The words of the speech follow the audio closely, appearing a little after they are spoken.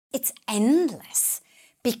it's endless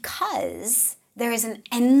because there is an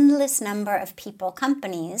endless number of people,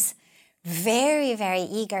 companies, very, very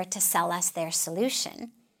eager to sell us their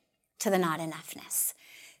solution to the not enoughness.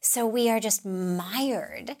 So we are just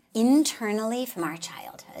mired internally from our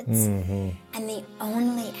childhoods. And the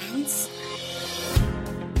only answer.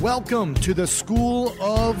 Welcome to the School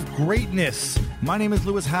of Greatness. My name is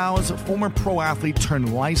Lewis Howes, former pro athlete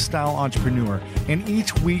turned lifestyle entrepreneur. And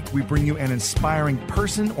each week we bring you an inspiring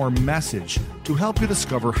person or message to help you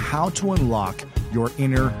discover how to unlock your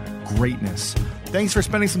inner greatness. Thanks for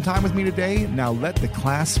spending some time with me today. Now let the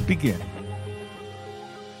class begin.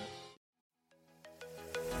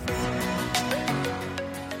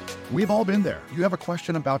 We've all been there. You have a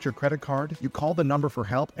question about your credit card, you call the number for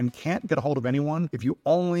help and can't get a hold of anyone if you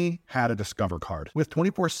only had a Discover card. With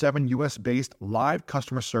 24/7 US-based live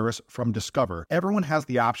customer service from Discover, everyone has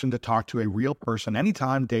the option to talk to a real person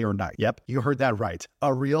anytime, day or night. Yep, you heard that right.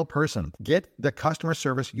 A real person. Get the customer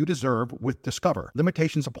service you deserve with Discover.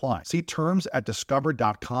 Limitations apply. See terms at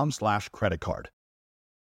discover.com/creditcard.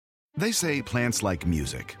 They say plants like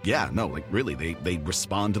music. Yeah, no, like really, they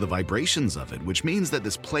respond to the vibrations of it, which means that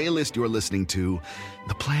this playlist you're listening to,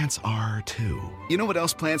 the plants are too. You know what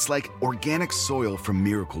else plants like? Organic soil from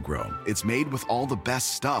Miracle-Gro. It's made with all the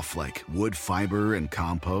best stuff like wood fiber and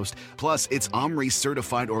compost. Plus, it's OMRI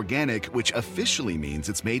certified organic, which officially means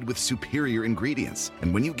it's made with superior ingredients.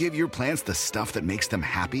 And when you give your plants the stuff that makes them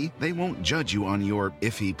happy, they won't judge you on your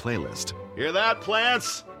iffy playlist. Hear that,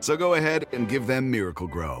 plants? So go ahead and give them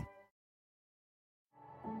Miracle-Gro.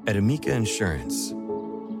 At Amica Insurance,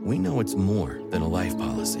 we know it's more than a life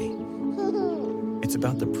policy. It's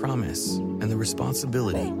about the promise and the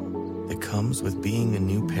responsibility that comes with being a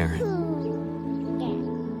new parent.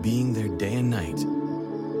 Being there day and night.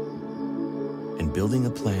 And building a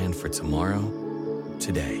plan for tomorrow,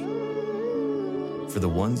 today. For the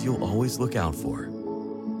ones you'll always look out for,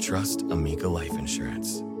 trust Amica Life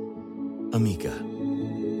Insurance. Amica.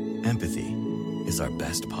 Empathy is our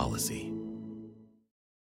best policy.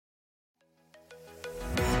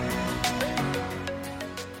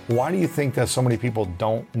 Why do you think that so many people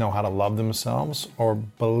don't know how to love themselves or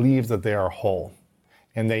believe that they are whole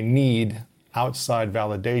and they need outside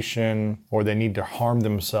validation, or they need to harm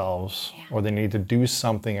themselves, or they need to do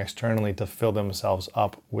something externally to fill themselves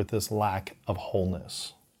up with this lack of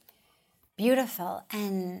wholeness? Beautiful.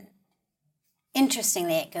 And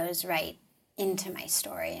interestingly, it goes right into my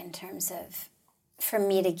story in terms of, for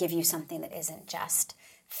me to give you something that isn't just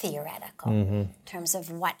theoretical, in terms of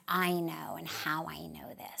what I know and how I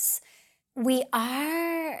know this. We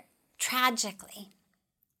are tragically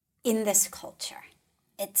in this culture.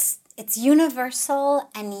 It's universal,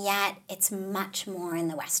 and yet it's much more in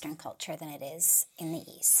the Western culture than it is in the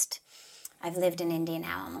East. I've lived in India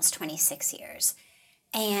now almost 26 years.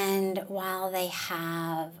 And while they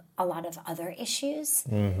have a lot of other issues,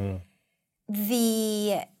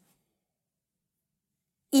 the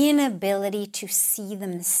inability to see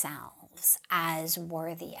themselves as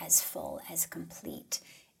worthy, as full, as complete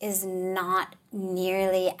is not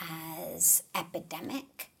nearly as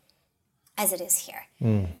epidemic as it is here.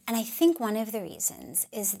 And I think one of the reasons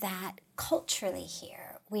is that culturally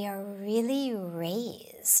here, we are really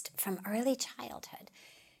raised from early childhood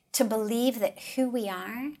to believe that who we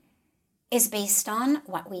are is based on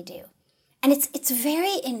what we do. And it's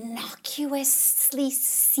very innocuously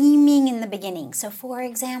seeming in the beginning. So for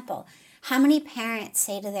example, how many parents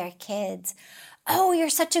say to their kids, "Oh, you're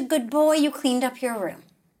such a good boy, you cleaned up your room."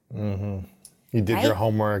 You did your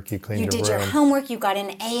homework, you cleaned your room. You did your homework, you got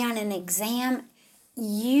an A on an exam.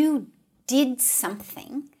 You did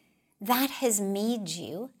something that has made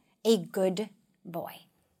you a good boy.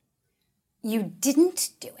 You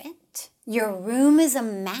didn't do it. Your room is a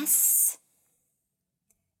mess.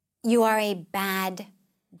 You are a bad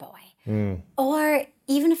boy. Or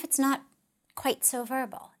even if it's not quite so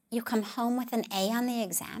verbal, you come home with an A on the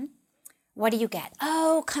exam. What do you get?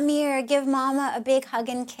 "Oh, come here, give mama a big hug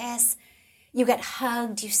and kiss." You get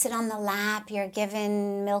hugged, you sit on the lap, you're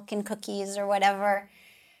given milk and cookies or whatever,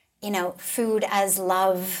 food as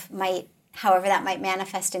love however that might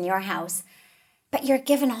manifest in your house. But you're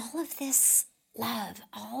given all of this love,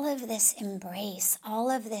 all of this embrace,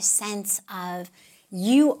 all of this sense of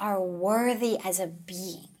you are worthy as a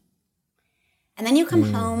being. And then you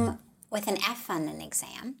come home with an F on an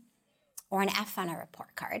exam or an F on a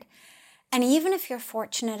report card. And even if you're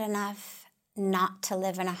fortunate enough not to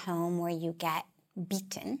live in a home where you get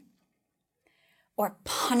beaten or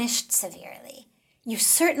punished severely, you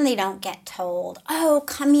certainly don't get told, "Oh,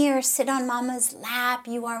 come here, sit on mama's lap,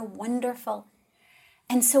 you are wonderful."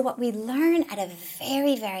 And so what we learn at a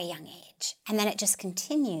very, very young age, and then it just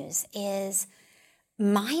continues, is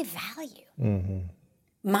my value,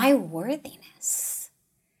 my worthiness,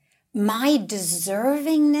 my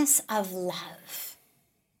deservingness of love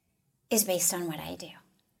is based on what I do.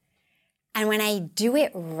 And when I do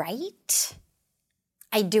it right,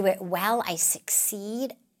 I do it well, I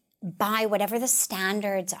succeed by whatever the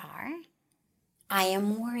standards are, I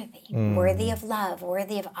am worthy, worthy of love,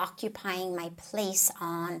 worthy of occupying my place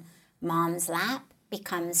on mom's lap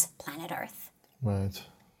becomes planet Earth. Right.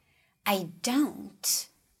 I don't,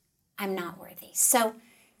 I'm not worthy. So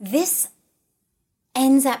this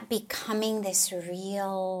ends up becoming this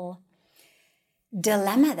real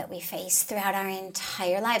dilemma that we face throughout our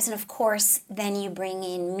entire lives. And of course, then you bring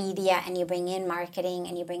in media and you bring in marketing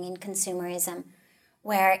and you bring in consumerism,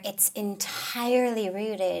 where it's entirely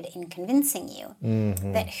rooted in convincing you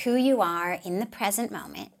that who you are in the present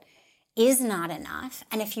moment is not enough.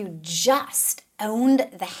 And if you just owned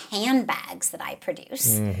the handbags that I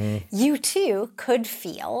produce, you too could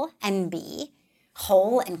feel and be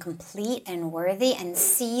whole and complete and worthy and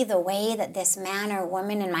see the way that this man or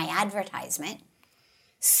woman in my advertisement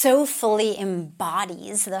so fully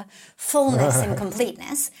embodies the fullness and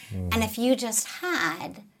completeness. And if you just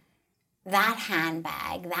had that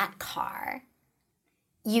handbag, that car,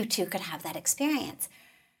 you too could have that experience.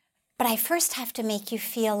 But I first have to make you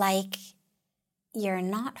feel like you're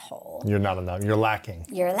not whole. You're not enough. You're lacking.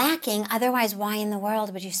 You're lacking. Otherwise, why in the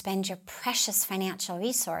world would you spend your precious financial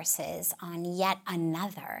resources on yet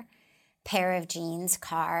another pair of jeans,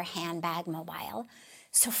 car, handbag, mobile?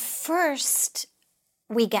 So first,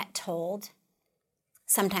 we get told,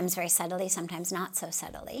 sometimes very subtly, sometimes not so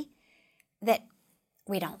subtly, that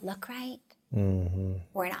we don't look right,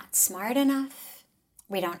 we're not smart enough,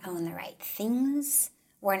 we don't own the right things,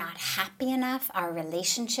 we're not happy enough, our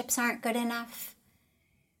relationships aren't good enough,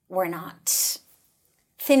 we're not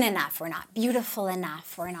thin enough, we're not beautiful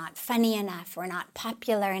enough, we're not funny enough, we're not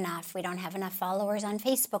popular enough, we don't have enough followers on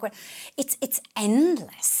Facebook. It's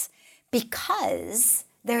endless because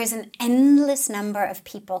there is an endless number of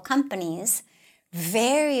people, companies,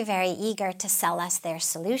 very, very eager to sell us their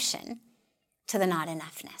solution to the not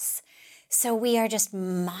enoughness. So we are just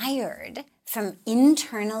mired from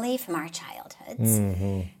internally from our childhoods.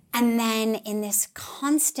 And then in this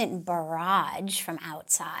constant barrage from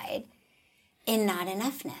outside in not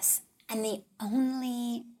enoughness. And the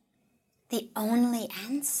only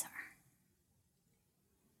answer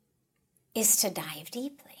is to dive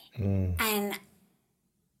deeply. And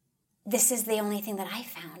this is the only thing that I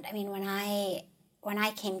found. I mean, when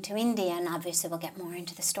I came to India, and obviously we'll get more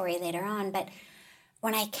into the story later on, but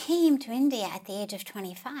when I came to India at the age of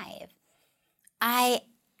 25, I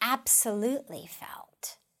absolutely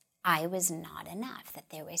felt I was not enough, that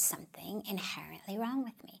there was something inherently wrong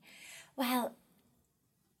with me. Well,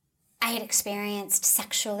 I had experienced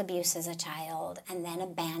sexual abuse as a child and then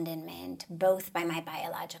abandonment, both by my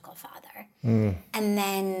biological father, and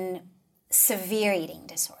then severe eating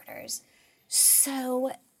disorders.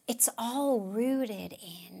 So it's all rooted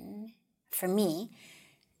in, for me,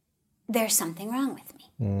 there's something wrong with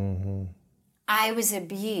me. I was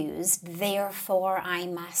abused, therefore I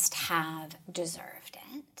must have deserved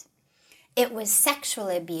it. It was sexual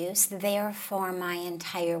abuse, therefore my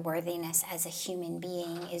entire worthiness as a human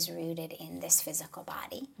being is rooted in this physical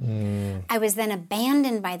body. I was then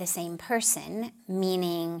abandoned by the same person,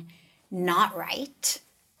 meaning not right,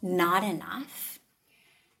 not enough.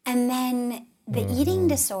 And then the eating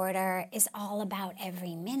disorder is all about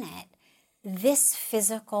every minute. This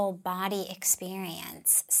physical body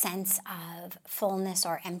experience, sense of fullness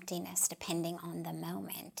or emptiness, depending on the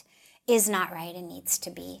moment, is not right and needs to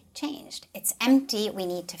be changed. It's empty, we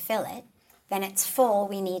need to fill it. Then it's full,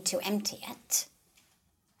 we need to empty it.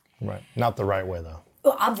 Right. Not the right way, though.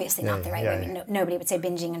 Well, obviously not the right way. No, nobody would say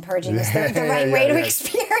binging and purging is the right way to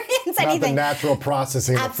experience anything. Not the natural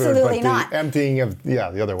processing of food, Absolutely but not. the emptying of, the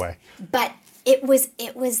other way. But it was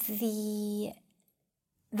the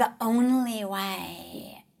only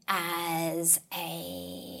way as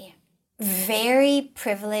a very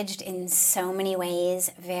privileged in so many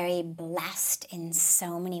ways, very blessed in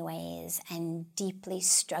so many ways, and deeply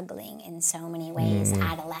struggling in so many ways,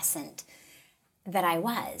 adolescent that I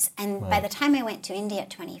was. And by the time I went to India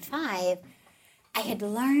at 25, I had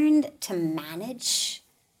learned to manage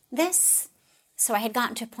this. So I had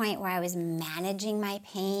gotten to a point where I was managing my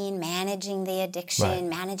pain, managing the addiction,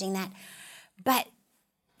 managing that. But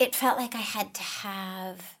it felt like I had to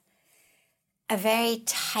have a very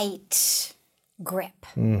tight grip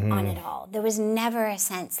on it all. There was never a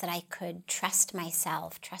sense that I could trust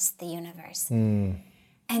myself, trust the universe.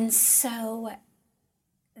 And so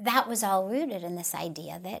that was all rooted in this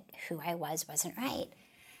idea that who I was wasn't right,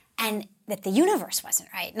 and that the universe wasn't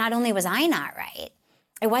right. Not only was I not right,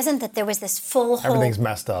 it wasn't that there was this full whole... Everything's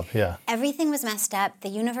messed up, yeah. Everything was messed up. The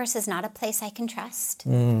universe is not a place I can trust,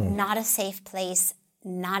 not a safe place,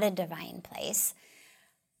 not a divine place.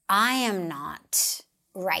 I am not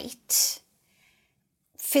right.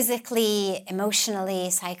 Physically, emotionally,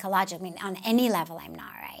 psychologically, I mean, on any level, I'm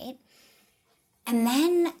not right. And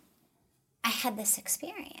then I had this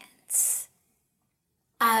experience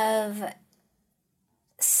of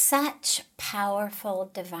such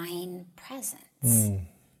powerful divine presence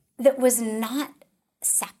that was not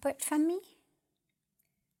separate from me,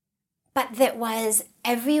 but that was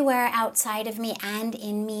everywhere outside of me and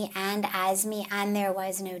in me and as me, and there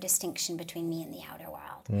was no distinction between me and the outer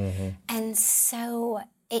world. And so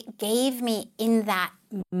it gave me in that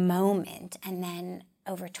moment, and then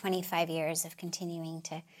over 25 years of continuing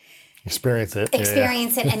to experience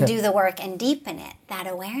it and do the work and deepen it, that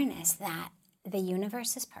awareness that the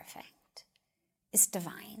universe is perfect, is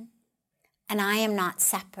divine, and I am not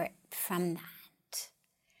separate from that.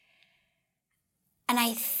 And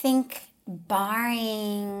I think,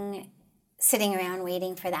 barring sitting around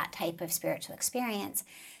waiting for that type of spiritual experience,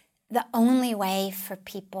 the only way for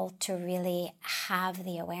people to really have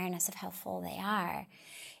the awareness of how full they are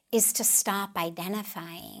is to stop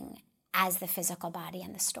identifying as the physical body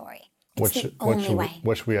and the story. It's the only way.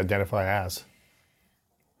 What should we identify as?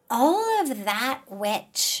 All of that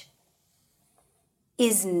which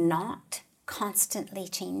is not constantly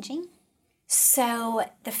changing. So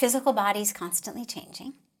the physical body is constantly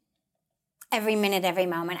changing. Every minute, every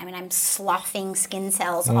moment. I mean, I'm sloughing skin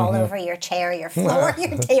cells all over your chair, your floor,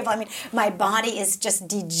 your table. I mean, my body is just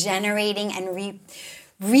degenerating and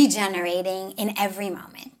regenerating in every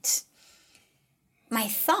moment. My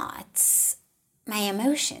thoughts, my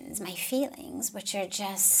emotions, my feelings, which are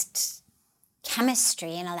just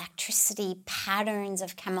chemistry and electricity, patterns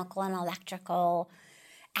of chemical and electrical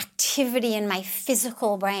activity in my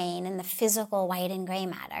physical brain and the physical white and gray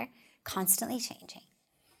matter, constantly changing.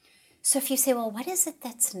 So if you say, well, what is it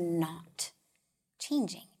that's not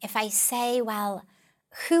changing? If I say, well,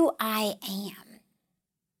 who I am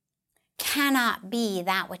cannot be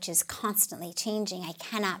that which is constantly changing. I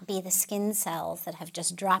cannot be the skin cells that have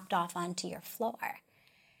just dropped off onto your floor.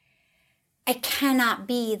 I cannot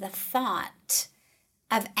be the thought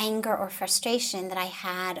of anger or frustration that I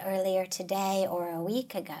had earlier today or a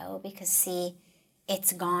week ago, because, see,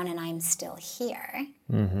 it's gone and I'm still here.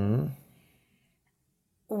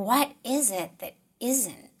 What is it that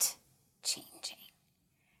isn't changing?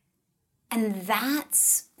 And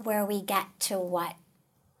that's where we get to what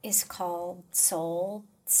is called soul,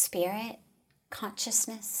 spirit,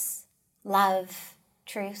 consciousness, love,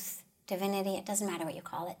 truth, divinity. It doesn't matter what you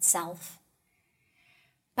call it, self.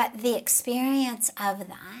 But the experience of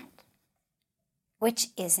that, which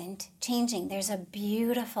isn't changing. There's a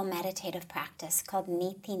beautiful meditative practice called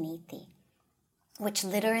Niti Niti, which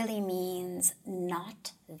literally means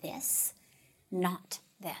not this, not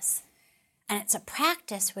this. And it's a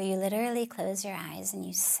practice where you literally close your eyes and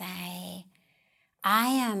you say, I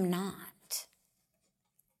am not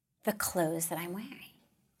the clothes that I'm wearing.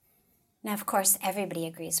 Now, of course, everybody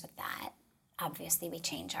agrees with that. Obviously, we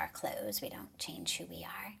change our clothes. We don't change who we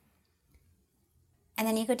are. And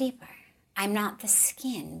then you go deeper. I'm not the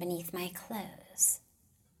skin beneath my clothes.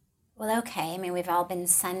 Well, okay, I mean, we've all been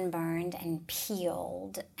sunburned and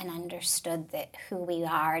peeled and understood that who we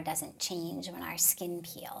are doesn't change when our skin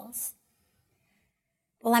peels.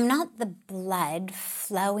 Well, I'm not the blood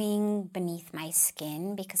flowing beneath my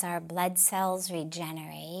skin, because our blood cells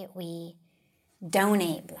regenerate. We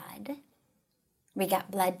donate blood. We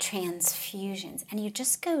get blood transfusions. And you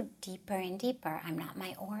just go deeper and deeper. I'm not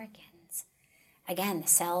my organs. Again, the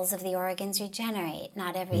cells of the organs regenerate,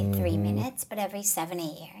 not every 3 minutes, but every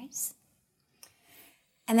 7-8 years.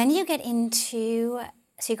 And then you get into,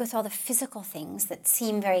 so you go through all the physical things that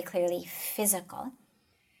seem very clearly physical.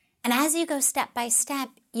 And as you go step by step,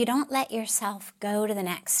 you don't let yourself go to the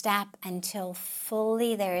next step until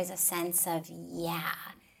fully there is a sense of yeah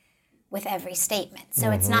with every statement.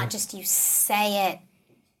 So it's not just you say it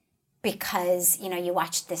because, you know, you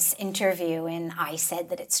watched this interview and I said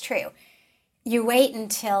that it's true. You wait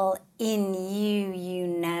until in you, you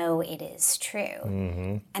know it is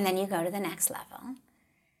true. And then you go to the next level.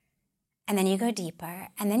 And then you go deeper.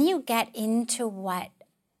 And then you get into what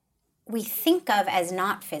we think of as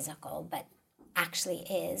not physical, but actually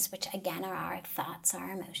is, which again are our thoughts,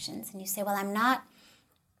 our emotions. And you say, well, I'm not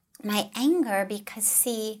my anger because,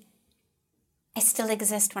 see, I still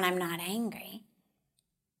exist when I'm not angry.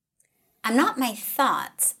 I'm not my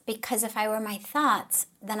thoughts, because if I were my thoughts,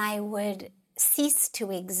 then I would cease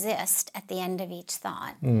to exist at the end of each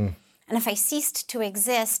thought. And if I ceased to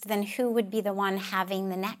exist, then who would be the one having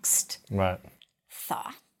the next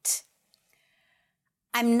thought?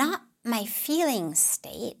 I'm not my feeling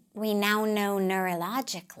state. We now know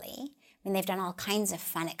neurologically. I mean, they've done all kinds of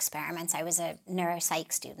fun experiments. I was a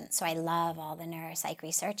neuropsych student, so I love all the neuropsych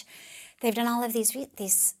research. They've done all of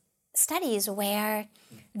these studies where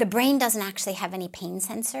the brain doesn't actually have any pain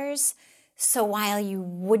sensors. So while you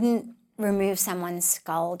wouldn't remove someone's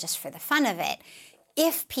skull just for the fun of it,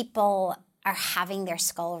 if people are having their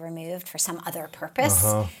skull removed for some other purpose,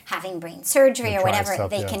 having brain surgery or whatever,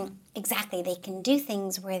 they can do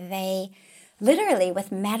things where they literally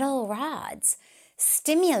with metal rods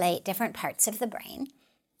stimulate different parts of the brain,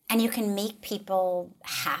 and you can make people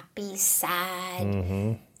happy,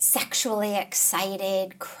 sad, sexually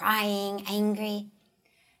excited, crying, angry.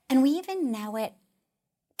 And we even know it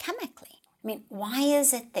chemically. I mean, why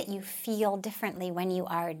is it that you feel differently when you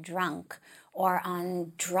are drunk or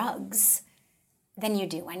on drugs than you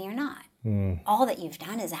do when you're not? All that you've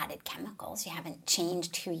done is added chemicals. You haven't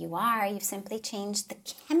changed who you are. You've simply changed the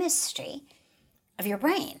chemistry of your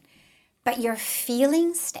brain. But your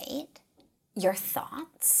feeling state, your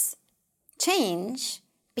thoughts change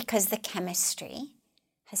because the chemistry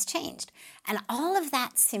has changed. And all of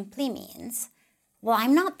that simply means, well,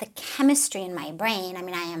 I'm not the chemistry in my brain. I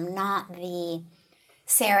mean, I am not the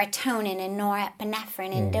serotonin and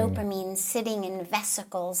norepinephrine and dopamine sitting in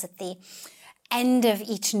vesicles at the end of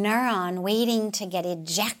each neuron waiting to get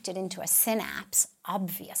ejected into a synapse,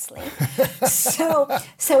 obviously. So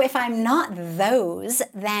if I'm not those,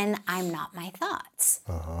 then I'm not my thoughts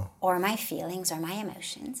or my feelings or my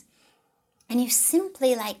emotions. And you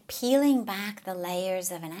simply like peeling back the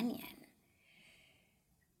layers of an onion.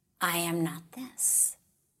 I am not this,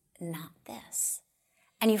 not this.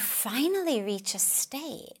 And you finally reach a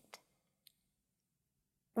state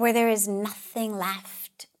where there is nothing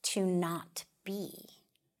left to not be.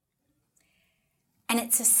 And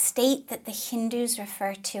it's a state that the Hindus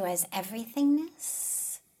refer to as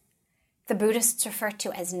everythingness. The Buddhists refer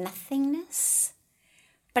to as nothingness.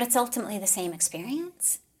 But it's ultimately the same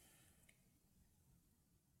experience.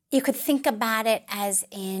 You could think about it as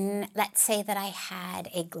in, let's say that I had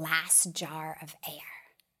a glass jar of air.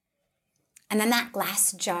 And then that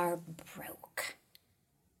glass jar broke.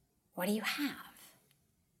 What do you have?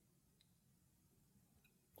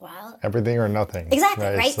 Well, everything or nothing. Exactly,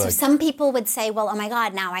 right? So some people would say, well, oh my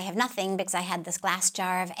God, now I have nothing because I had this glass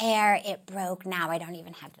jar of air, it broke, now I don't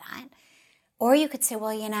even have that. Or you could say,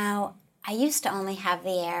 well, you know, I used to only have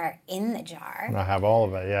the air in the jar. I have all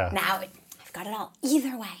of it, yeah. Now I've got it all.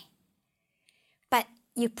 Either way. But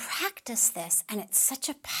you practice this, and it's such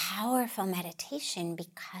a powerful meditation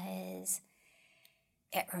because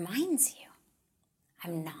it reminds you,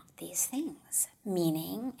 I'm not these things.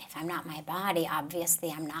 Meaning, if I'm not my body,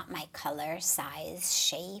 obviously I'm not my color, size,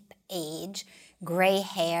 shape, age, gray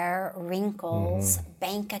hair, wrinkles,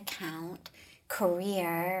 bank account,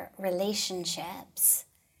 career, relationships.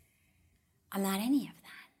 I'm not any of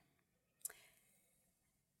that.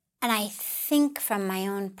 And I think from my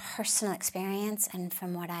own personal experience and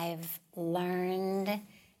from what I've learned,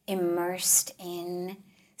 immersed in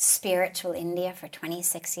spiritual India for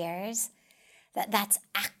 26 years, that's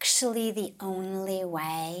actually the only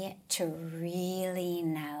way to really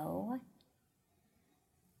know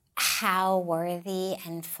how worthy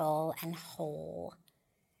and full and whole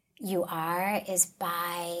you are, is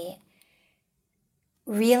by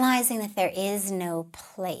realizing that there is no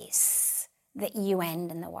place that you end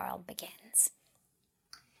and the world begins.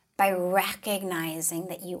 By recognizing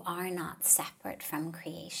that you are not separate from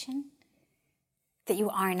creation, that you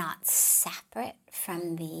are not separate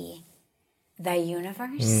from the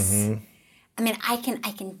universe. I mean, I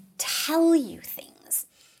can tell you things,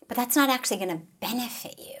 but that's not actually going to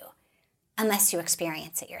benefit you unless you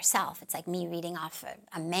experience it yourself. It's like me reading off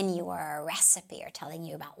a menu or a recipe or telling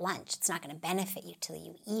you about lunch. It's not going to benefit you till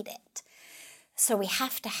you eat it. So we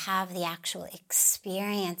have to have the actual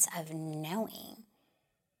experience of knowing.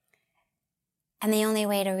 And the only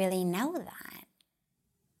way to really know that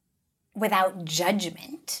without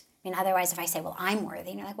judgment, I mean, otherwise if I say, well, I'm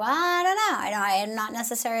worthy, and you're like, well, I don't know. I am not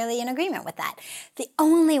necessarily in agreement with that. The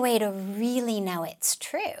only way to really know it's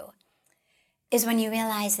true is when you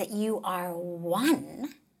realize that you are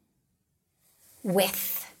one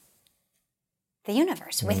with the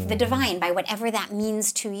universe, with the divine, by whatever that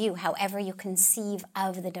means to you, however you conceive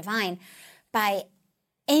of the divine, by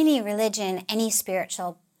any religion, any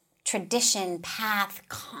spiritual tradition, path,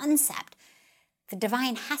 concept. The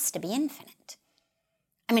divine has to be infinite.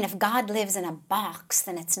 I mean, if God lives in a box,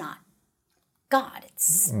 then it's not God.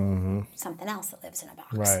 It's something else that lives in a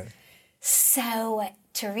box. Right. So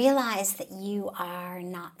to realize that you are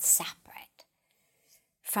not separate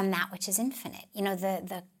from that which is infinite. You know,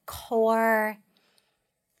 the core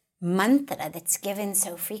mantra that's given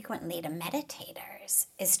so frequently to meditators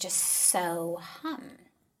is just so hum.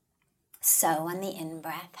 So on the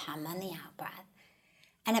in-breath, hum on the out-breath.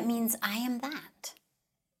 And it means I am that.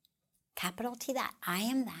 Capital T that. I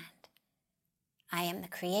am that. I am the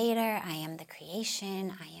creator. I am the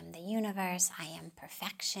creation. I am the universe. I am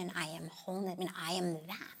perfection. I am wholeness. I mean, I am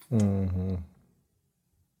that. Mm-hmm.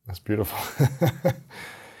 That's beautiful.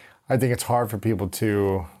 I think it's hard for people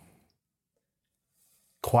to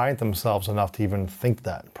quiet themselves enough to even think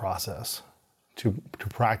that process, to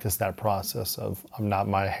practice that process of I'm not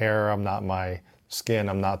my hair, I'm not my skin,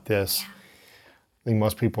 I'm not this. Yeah. I think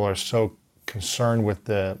most people are so concerned with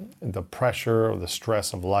the pressure or the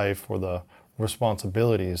stress of life or the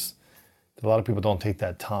responsibilities that a lot of people don't take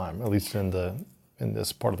that time, at least in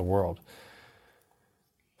this part of the world.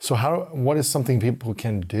 So what is something people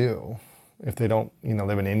can do if they don't,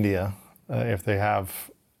 live in India, if they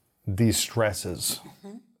have these stresses,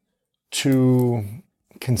 to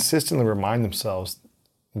consistently remind themselves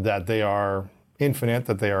that they are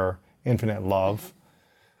infinite love,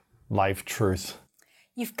 life, truth?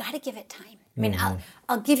 You've got to give it time. I mean,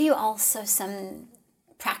 I'll give you also some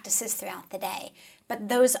practices throughout the day, but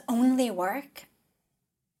those only work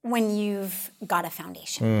when you've got a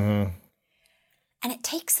foundation. And it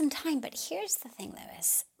takes some time, but here's the thing,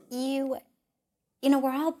 Lewis.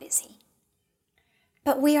 We're all busy,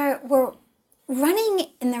 but we're running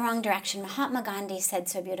in the wrong direction. Mahatma Gandhi said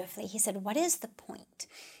so beautifully, he said, what is the point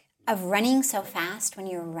of running so fast when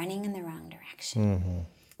you're running in the wrong direction?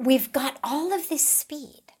 We've got all of this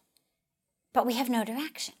speed, but we have no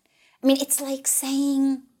direction. I mean, it's like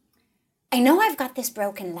saying, I know I've got this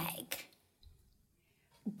broken leg,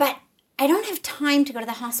 but I don't have time to go to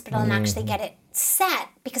the hospital and actually get it set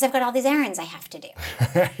because I've got all these errands I have to do.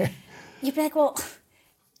 You'd be like, well,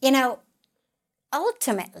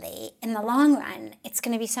 ultimately, in the long run, it's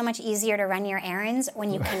going to be so much easier to run your errands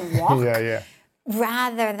when you can walk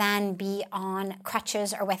rather than be on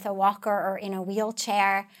crutches or with a walker or in a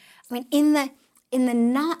wheelchair. I mean, in the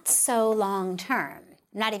not so long term,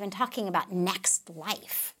 I'm not even talking about next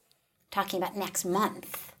life, talking about next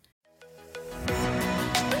month.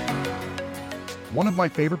 One of my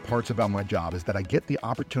favorite parts about my job is that I get the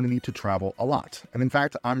opportunity to travel a lot. And in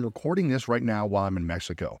fact, I'm recording this right now while I'm in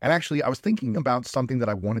Mexico. And actually, I was thinking about something that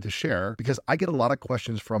I wanted to share because I get a lot of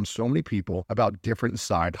questions from so many people about different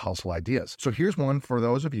side hustle ideas. So here's one for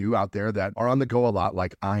those of you out there that are on the go a lot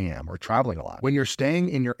like I am or traveling a lot. When you're staying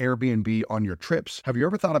in your Airbnb on your trips, have you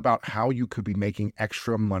ever thought about how you could be making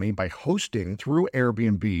extra money by hosting through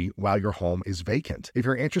Airbnb while your home is vacant? If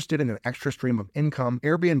you're interested in an extra stream of income,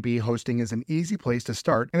 Airbnb hosting is an easy place to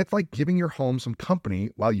start, and it's like giving your home some company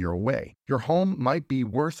while you're away. Your home might be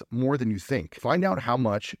worth more than you think. Find out how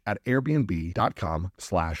much at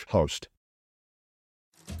airbnb.com/host.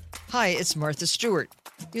 Hi, it's Martha Stewart.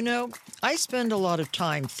 I spend a lot of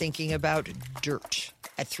time thinking about dirt.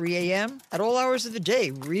 At 3 a.m., at all hours of the day,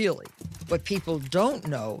 really. What people don't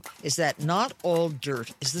know is that not all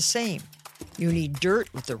dirt is the same. You need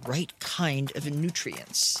dirt with the right kind of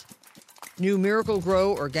nutrients. New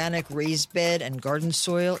Miracle-Gro organic raised bed and garden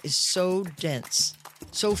soil is so dense,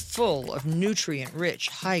 so full of nutrient-rich,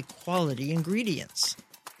 high-quality ingredients.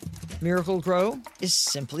 Miracle-Gro is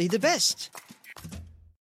simply the best.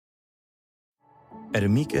 At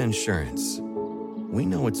Amica Insurance, we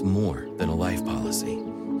know it's more than a life policy.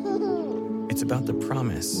 It's about the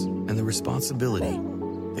promise and the responsibility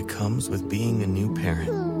that comes with being a new parent.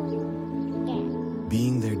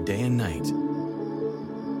 Being there day and night,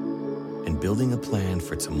 and building a plan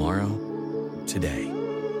for tomorrow, today.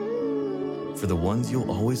 For the ones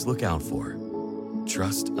you'll always look out for,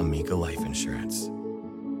 trust Amica Life Insurance.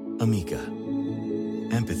 Amica,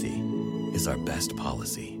 empathy is our best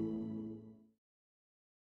policy.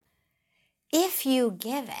 If you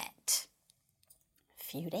give it a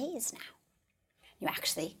few days now, you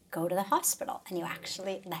actually go to the hospital and you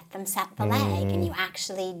actually let them set the leg and you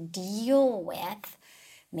actually deal with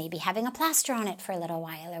maybe having a plaster on it for a little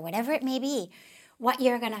while or whatever it may be, what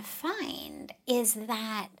you're going to find is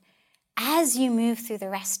that as you move through the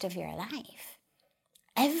rest of your life,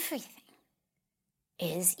 everything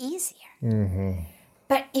is easier.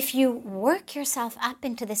 But if you work yourself up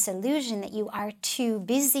into this illusion that you are too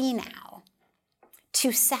busy now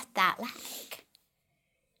to set that leg,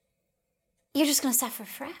 you're just going to suffer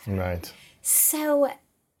forever. Right. So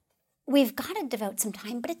we've got to devote some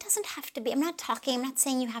time, but it doesn't have to be. I'm not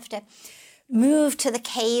saying you have to move to the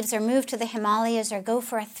caves or move to the Himalayas or go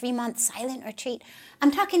for a 3-month silent retreat.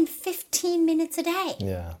 I'm talking 15 minutes a day.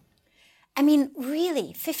 Yeah. I mean,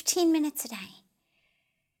 really, 15 minutes a day.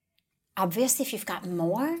 Obviously, if you've got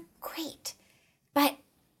more, great. But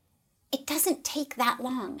it doesn't take that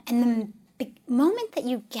long. And the moment that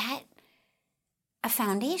you get a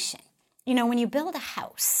foundation, you know, when you build a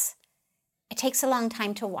house, it takes a long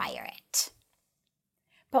time to wire it.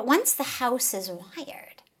 But once the house is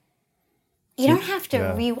wired, you don't have to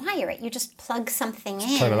rewire it. You just plug something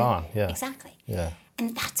in. Turn it on, yeah. Exactly. Yeah.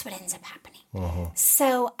 And that's what ends up happening.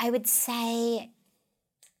 So I would say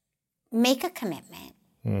make a commitment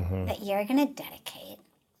that you're going to dedicate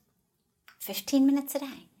 15 minutes a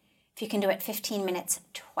day. If you can do it 15 minutes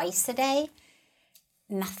twice a day,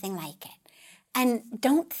 nothing like it. And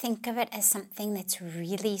don't think of it as something that's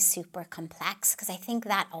really super complex, because I think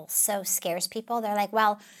that also scares people. They're like,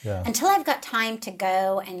 well, until I've got time to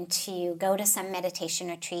go to some meditation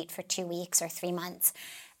retreat for 2 weeks or 3 months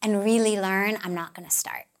and really learn, I'm not going to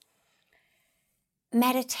start.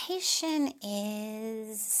 Meditation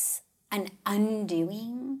is an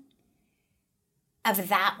undoing of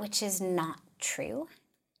that which is not true.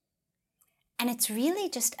 And it's really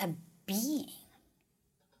just a being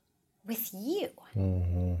with you.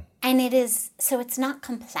 And it is, so it's not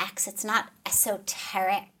complex, it's not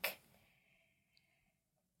esoteric.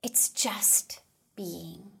 It's just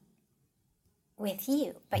being with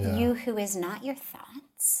you. But you who is not your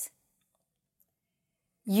thoughts,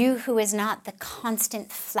 you who is not the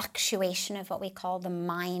constant fluctuation of what we call the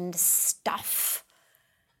mind stuff.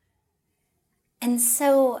 And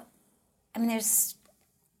so, I mean, there's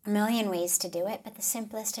a million ways to do it, but the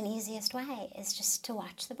simplest and easiest way is just to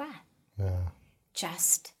watch the breath.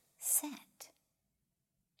 Just sit.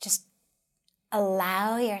 Just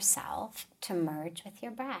allow yourself to merge with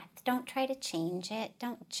your breath. Don't try to change it.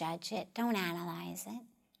 Don't judge it. Don't analyze it.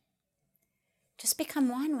 Just become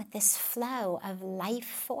one with this flow of life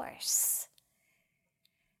force.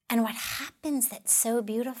 And what happens that's so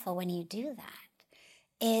beautiful when you do that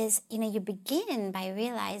is, you know, you begin by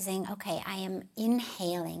realizing, okay, I am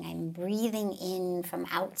inhaling, I'm breathing in from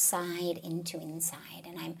outside into inside,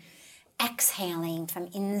 and I'm exhaling from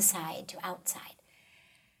inside to outside.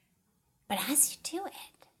 But as you do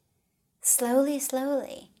it, slowly,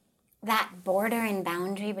 slowly, that border and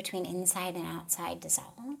boundary between inside and outside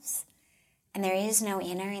dissolves, and there is no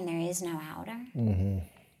inner and there is no outer. And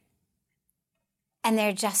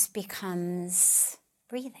there just becomes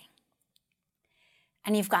breathing.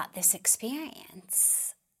 And you've got this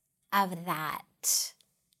experience of that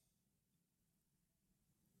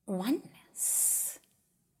oneness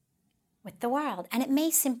with the world. And it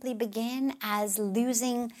may simply begin as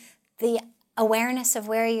losing the awareness of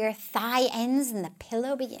where your thigh ends and the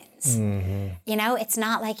pillow begins. You know, it's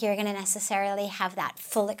not like you're going to necessarily have that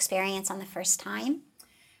full experience on the first time,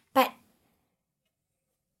 but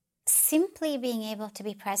simply being able to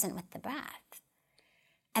be present with the breath.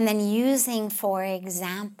 And then using, for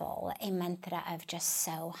example, a mantra of just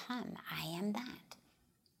so hum, I am that.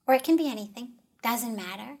 Or it can be anything, doesn't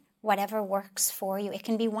matter, whatever works for you. It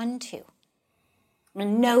can be 1, 2.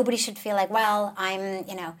 Nobody should feel like, well, I'm,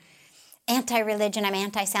 you know, anti-religion, I'm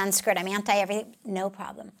anti-Sanskrit, I'm anti-everything. No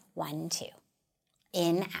problem. 1, 2.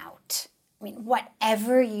 In, out. I mean,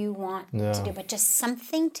 whatever you want to do, but just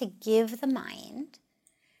something to give the mind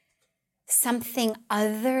something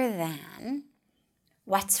other than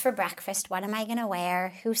what's for breakfast, what am I going to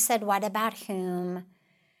wear, who said what about whom,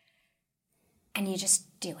 and you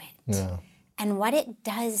just do it. And what it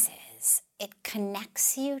does is it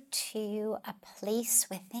connects you to a place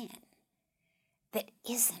within that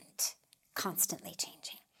isn't constantly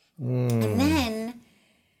changing. And then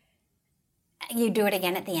you do it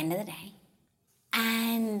again at the end of the day.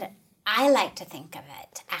 And I like to think of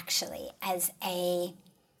it actually as a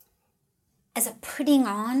putting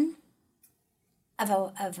on of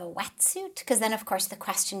a wetsuit, because then of course the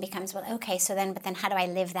question becomes, well, okay, but then how do I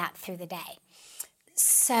live that through the day?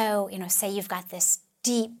 So, you know, say you've got this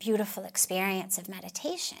deep, beautiful experience of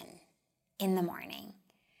meditation in the morning,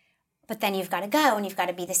 but then you've got to go and you've got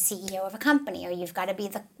to be the CEO of a company, or you've got to be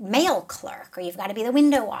the mail clerk, or you've got to be the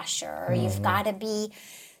window washer, or you've got to be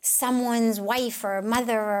someone's wife or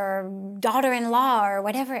mother or daughter-in-law or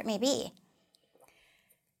whatever it may be.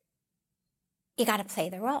 You got to play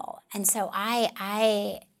the role. And so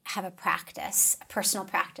I have a practice, a personal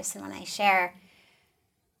practice, and when I share,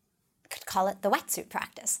 I could call it the wetsuit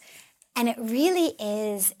practice. And it really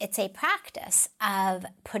is, it's a practice of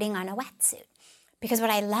putting on a wetsuit. Because what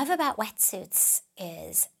I love about wetsuits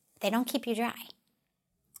is they don't keep you dry.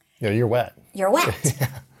 Yeah, you're wet. You're wet.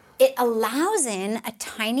 It allows in a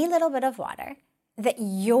tiny little bit of water that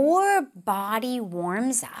your body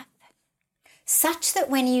warms up such that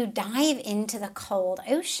when you dive into the cold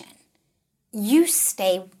ocean, you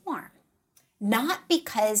stay warm. Not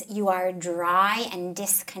because you are dry and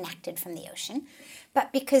disconnected from the ocean,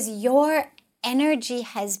 but because your energy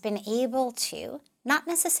has been able to, not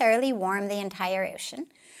necessarily warm the entire ocean,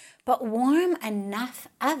 but warm enough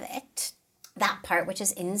of it, that part which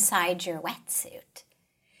is inside your wetsuit,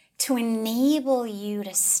 to enable you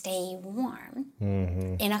to stay warm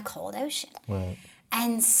in a cold ocean. Right.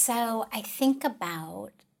 And so I think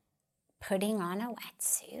about putting on a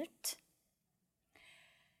wetsuit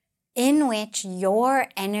in which your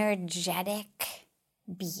energetic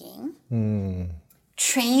being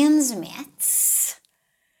transmits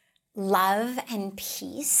love and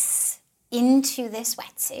peace into this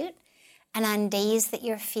wetsuit. And on days that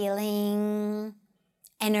you're feeling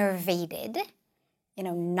enervated,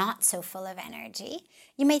 not so full of energy,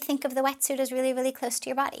 you may think of the wetsuit as really, really close to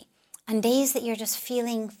your body. On days that you're just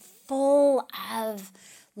feeling full of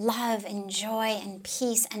love and joy and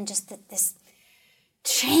peace and just this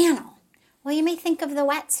channel, well, you may think of the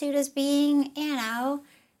wetsuit as being,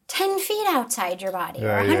 10 feet outside your body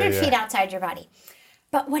or 100 feet outside your body.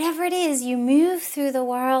 But whatever it is, you move through the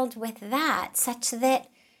world with that such that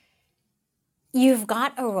you've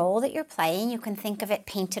got a role that you're playing. You can think of it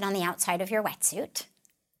painted on the outside of your wetsuit.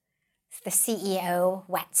 The CEO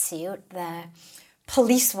wetsuit, the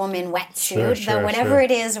policewoman wetsuit, the whatever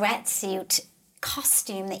it is wetsuit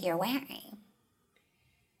costume that you're wearing.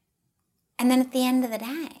 And then at the end of the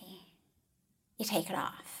day, you take it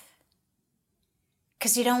off.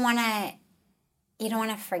 Because you don't want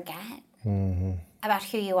to forget about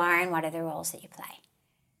who you are and what are the roles that you play.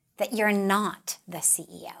 That you're not the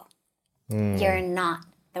CEO. You're not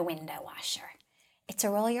the window washer. It's a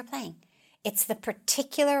role you're playing. It's the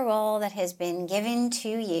particular role that has been given to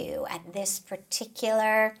you at this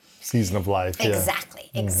particular season of life. Exactly.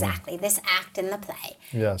 This act in the play.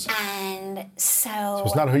 Yes. And so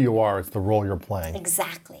it's not who you are, it's the role you're playing.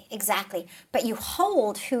 Exactly. But you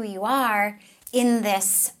hold who you are in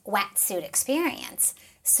this wetsuit experience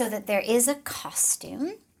so that there is a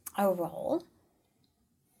costume, a role.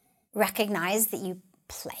 Recognize that you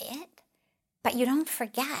play it, but you don't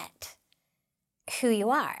forget who you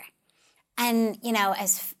are. And,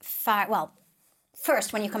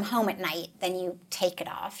 first, when you come home at night, then you take it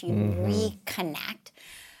off, you reconnect.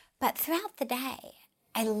 But throughout the day,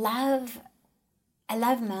 I love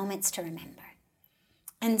moments to remember.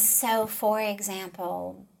 And so, for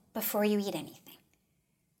example, before you eat anything,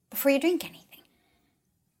 before you drink anything,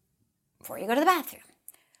 before you go to the bathroom,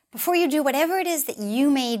 before you do whatever it is that you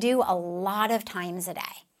may do a lot of times a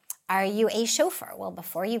day. Are you a chauffeur? Well,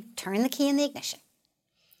 before you turn the key in the ignition,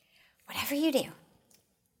 whatever you do,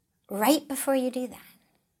 right before you do that,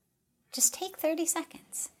 just take 30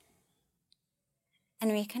 seconds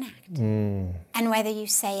and reconnect. And whether you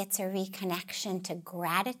say it's a reconnection to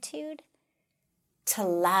gratitude, to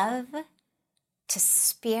love, to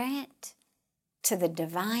spirit, to the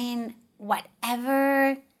divine,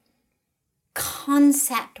 whatever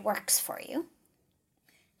concept works for you,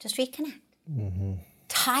 just reconnect.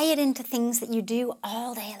 Tie it into things that you do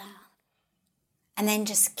all day long. And then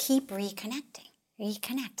just keep reconnecting.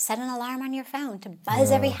 Reconnect. Set an alarm on your phone to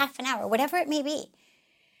buzz every half an hour, whatever it may be.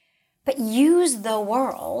 But use the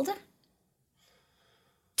world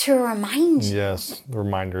to remind you. Yes, the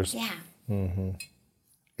reminders. Yeah.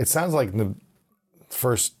 It sounds like in the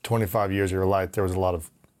first 25 years of your life, there was a lot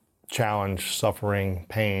of challenge, suffering,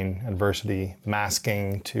 pain, adversity,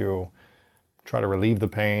 masking to try to relieve the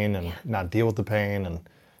pain and not deal with the pain, and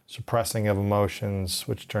suppressing of emotions,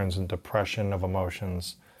 which turns into depression of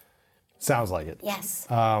emotions. Sounds like it. Yes.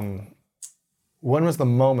 When was the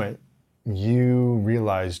moment you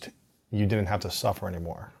realized you didn't have to suffer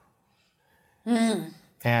anymore?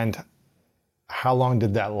 And how long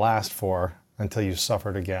did that last for until you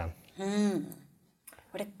suffered again?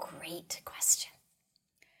 What a great question.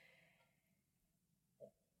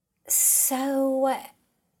 So,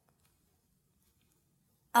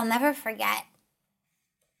 I'll never forget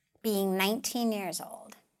being 19 years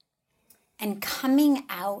old and coming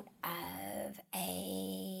out of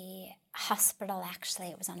a hospital. Actually,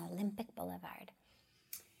 it was on Olympic Boulevard.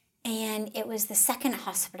 And it was the second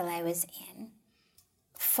hospital I was in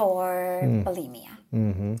for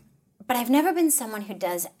bulimia. But I've never been someone who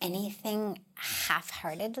does anything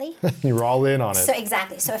half-heartedly. You were all in on it. So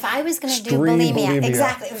exactly. So if I was going to do Extreme bulimia,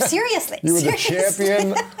 exactly. Seriously. You were the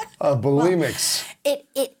champion of bulimics.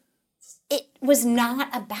 It was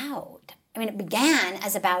not about, it began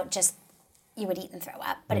as about just you would eat and throw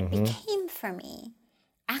up. But it became for me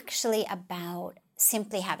actually about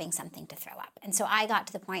simply having something to throw up. And so I got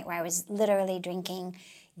to the point where I was literally drinking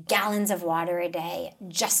gallons of water a day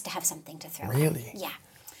just to have something to throw up. Really? Yeah.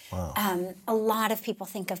 Wow. A lot of people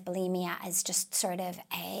think of bulimia as just sort of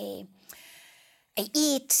I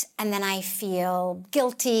eat and then I feel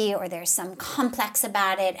guilty, or there's some complex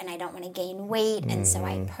about it and I don't want to gain weight and so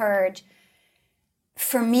I purge.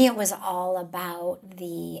 For me, it was all about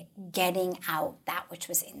the getting out that which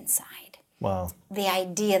was inside. Wow. The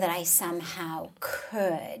idea that I somehow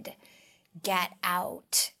could get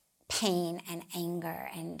out pain and anger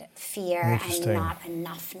and fear and not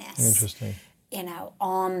enoughness. Interesting.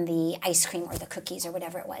 On the ice cream or the cookies or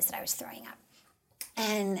whatever it was that I was throwing up.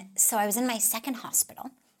 And so I was in my second hospital.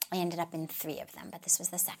 I ended up in 3 of them, but this was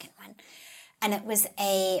the second one. And it was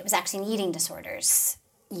actually an eating disorders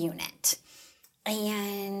unit.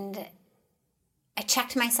 And I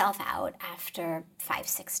checked myself out after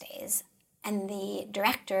 5-6 days. And the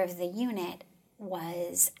director of the unit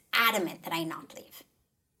was adamant that I not leave.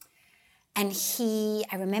 And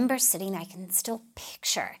I remember sitting there, I can still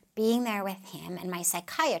picture being there with him and my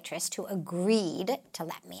psychiatrist, who agreed to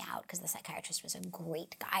let me out, because the psychiatrist was a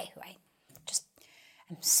great guy who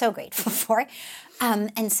I'm so grateful for.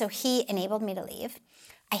 And so he enabled me to leave.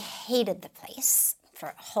 I hated the place for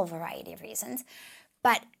a whole variety of reasons.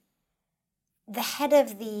 But the head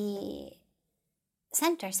of the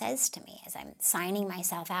center says to me as I'm signing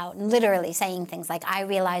myself out and literally saying things like, I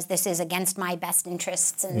realize this is against my best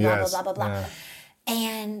interests and blah, blah, blah, blah, blah. Yeah.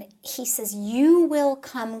 And he says, you will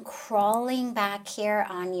come crawling back here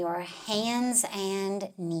on your hands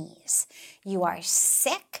and knees. You are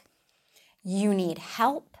sick, you need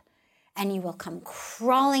help, and you will come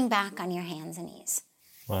crawling back on your hands and knees.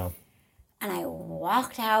 Wow. And I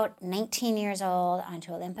walked out, 19 years old,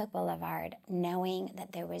 onto Olympic Boulevard, knowing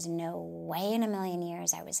that there was no way in a million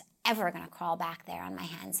years I was ever going to crawl back there on my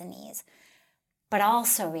hands and knees, but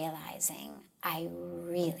also realizing I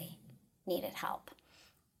really needed help.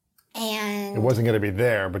 And it wasn't going to be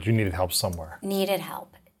there, but you needed help somewhere. Needed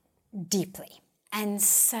help deeply. And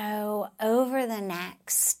so over the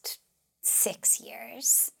next 6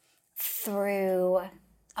 years, through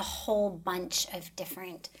a whole bunch of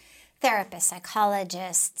different therapists,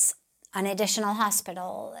 psychologists, an additional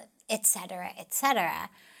hospital, et cetera,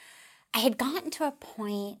 I had gotten to a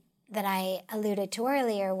point that I alluded to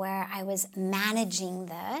earlier where I was managing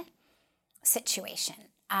the situation.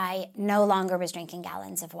 I no longer was drinking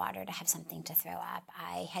gallons of water to have something to throw up.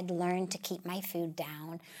 I had learned to keep my food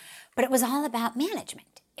down, but it was all about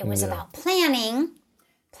management. It was about planning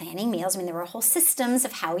meals. I mean, there were whole systems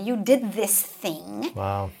of how you did this thing.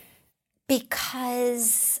 Wow.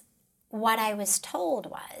 Because what I was told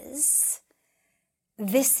was,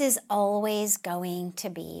 this is always going to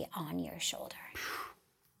be on your shoulder.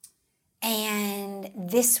 And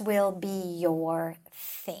this will be your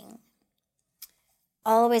thing.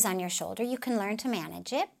 Always on your shoulder. You can learn to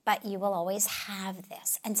manage it, but you will always have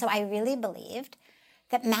this. And so I really believed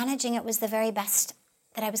that managing it was the very best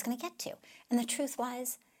that I was going to get to. And the truth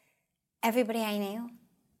was, everybody I knew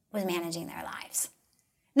was managing their lives.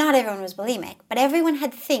 Not everyone was bulimic, but everyone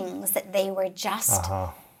had things that they were just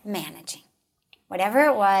managing. Whatever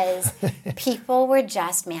it was, people were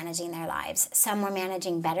just managing their lives. Some were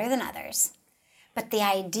managing better than others. But the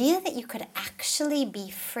idea that you could actually be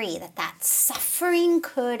free, that suffering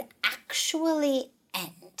could actually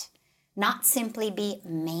end, not simply be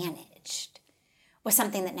managed, was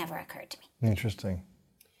something that never occurred to me. Interesting.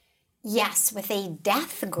 Yes, with a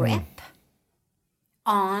death grip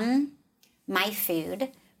on my food,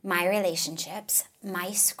 my relationships,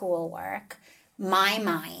 my schoolwork, my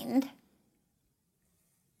mind,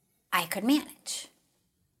 I could manage.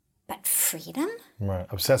 But freedom? Right.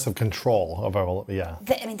 Obsessive control of our,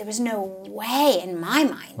 there was no way in my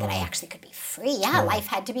mind that I actually could be free. Life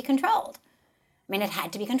had to be controlled. It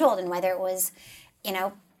had to be controlled. And whether it was,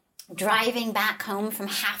 driving back home from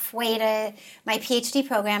halfway to my PhD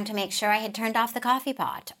program to make sure I had turned off the coffee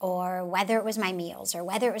pot, or whether it was my meals, or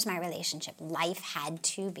whether it was my relationship, life had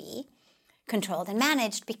to be controlled and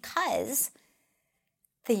managed because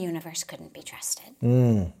the universe couldn't be trusted.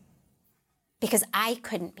 Because I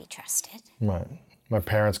couldn't be trusted. Right. My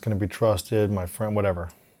parents couldn't be trusted, my friend,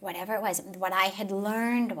 whatever. Whatever it was. What I had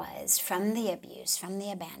learned was from the abuse, from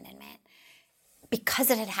the abandonment,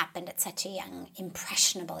 because it had happened at such a young,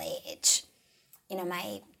 impressionable age.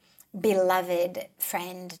 My beloved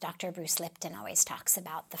friend, Dr. Bruce Lipton, always talks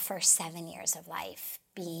about the first 7 years of life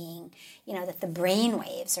being, that the brain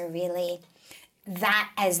waves are really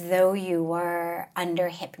that as though you were under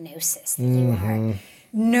hypnosis, that you are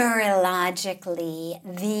neurologically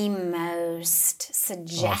the most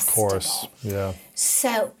suggestible. Of course, yeah.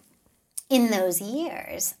 So in those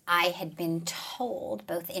years, I had been told,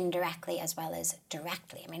 both indirectly as well as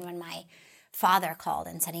directly. I mean, when my father called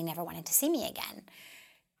and said he never wanted to see me again,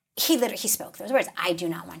 he spoke those words. I do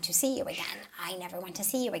not want to see you again. I never want to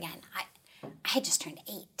see you again. I had just turned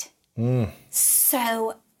 8.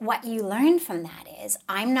 So what you learn from that is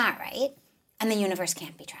I'm not right and the universe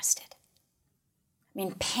can't be trusted. I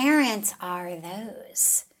mean, parents are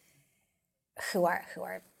those who are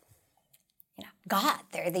God.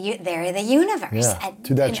 They're the universe. Yeah.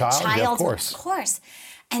 To that child, yeah, of course. Of course.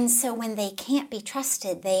 And so when they can't be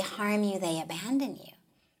trusted, they harm you, they abandon you.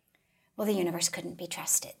 Well, the universe couldn't be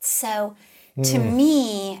trusted. So to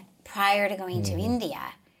me, prior to going to India,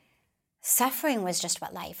 suffering was just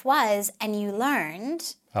what life was, and you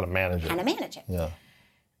learned how to manage it. Yeah.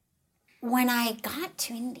 When I got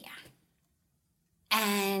to India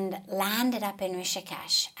and landed up in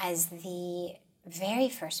Rishikesh as the very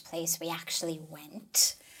first place we actually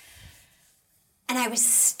went, and I was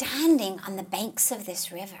standing on the banks of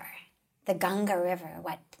this river, the Ganga River,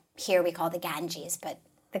 what here we call the Ganges, but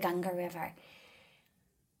the Ganga River.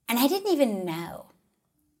 And I didn't even know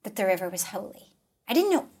that the river was holy. I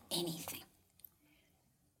didn't know anything.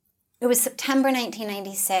 It was September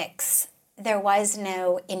 1996. There was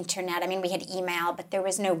no internet. I mean, we had email, but there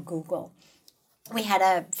was no Google. We had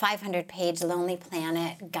a 500-page Lonely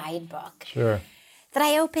Planet guidebook that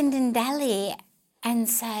I opened in Delhi and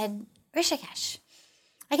said, Rishikesh.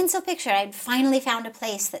 I can still picture it. I'd finally found a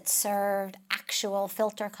place that served actual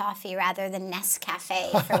filter coffee rather than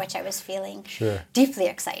Nescafe, for which I was feeling deeply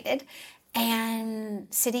excited. And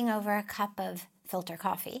sitting over a cup of filter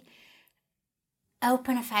coffee,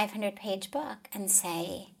 open a 500-page book and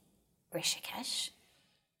say, Rishikesh.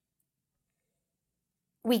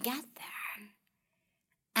 We get there.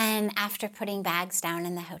 And after putting bags down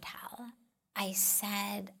in the hotel, I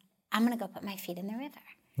said, I'm going to go put my feet in the river.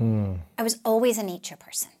 I was always a nature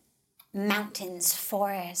person. Mountains,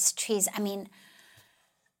 forests, trees. I mean,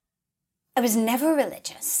 I was never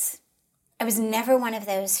religious. I was never one of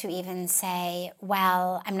those who even say,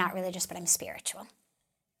 well, I'm not religious, but I'm spiritual.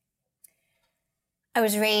 I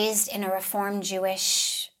was raised in a Reformed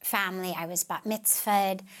Jewish family. I was bat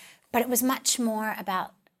mitzvahed, but it was much more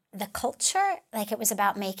about the culture. Like, it was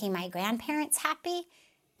about making my grandparents happy.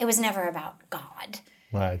 It was never about God.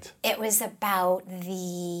 Right. It was about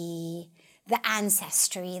the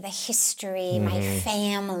ancestry, the history, my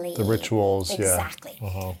family. The rituals, exactly.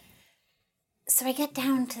 Uh-huh. So I get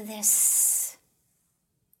down to this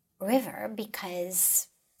river because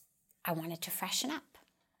I wanted to freshen up.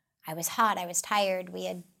 I was hot, I was tired. We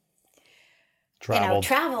had traveled.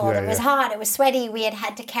 It was hot, it was sweaty. We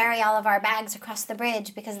had to carry all of our bags across the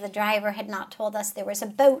bridge because the driver had not told us there was a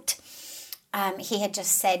boat. He had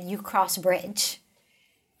just said, you cross bridge.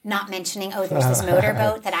 Not mentioning, there's this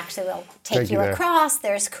motorboat that actually will take you across.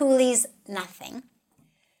 There's coolies, nothing.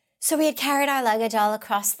 So we had carried our luggage all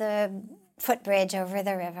across the footbridge over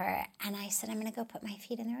the river. And I said, I'm going to go put my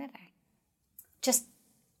feet in the river. Just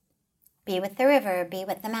be with the river, be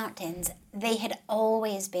with the mountains. They had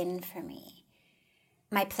always been, for me,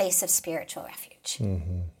 my place of spiritual refuge.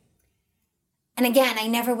 And again, I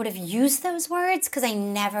never would have used those words because I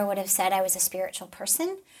never would have said I was a spiritual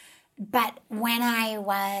person. But when I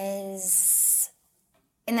was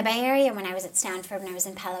in the Bay Area, when I was at Stanford, when I was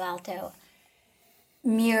in Palo Alto,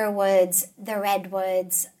 Muir Woods, the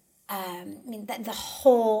Redwoods, the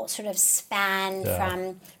whole sort of span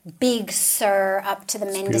from Big Sur up to the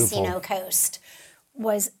Mendocino coast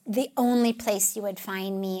was the only place you would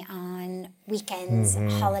find me on weekends,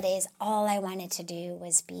 holidays. All I wanted to do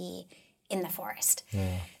was be in the forest.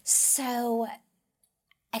 So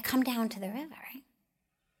I come down to the river.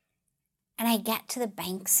 And I get to the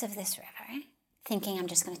banks of this river, thinking I'm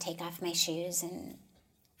just going to take off my shoes and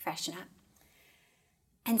freshen up.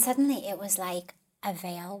 And suddenly it was like a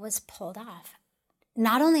veil was pulled off.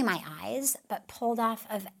 Not only my eyes, but pulled off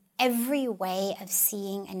of every way of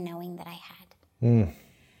seeing and knowing that I had.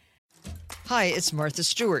 Hi, it's Martha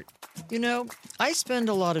Stewart. You know, I spend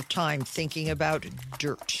a lot of time thinking about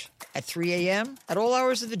dirt. At 3 a.m., at all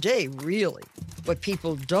hours of the day, really. What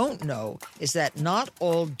people don't know is that not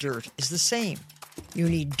all dirt is the same. You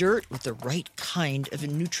need dirt with the right kind of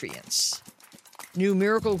nutrients. New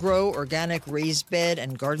Miracle-Gro organic raised bed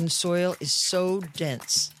and garden soil is so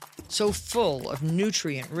dense, so full of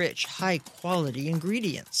nutrient-rich, high-quality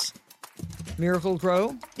ingredients.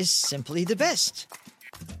 Miracle-Gro is simply the best.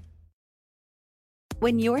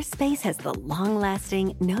 When your space has the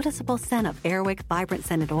long-lasting, noticeable scent of Airwick Vibrant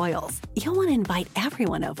Scented Oils, you'll want to invite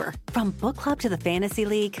everyone over, from book club to the fantasy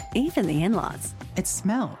league, even the in-laws. It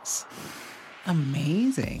smells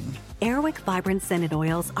amazing. Airwick Vibrant Scented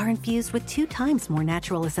Oils are infused with 2 times more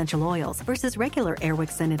natural essential oils versus regular Airwick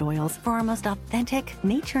Scented Oils for our most authentic,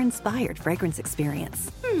 nature-inspired fragrance experience.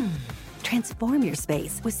 Transform your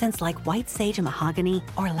space with scents like white sage and mahogany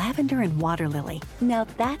or lavender and water lily. Now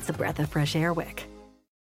that's a breath of fresh Airwick.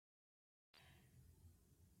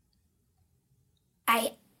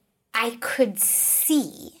 I could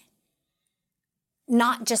see,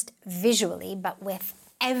 not just visually, but with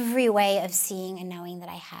every way of seeing and knowing that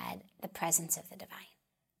I had the presence of the divine.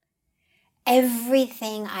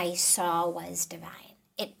 Everything I saw was divine.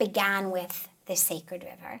 It began with the sacred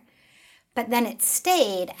river, but then it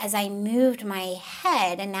stayed as I moved my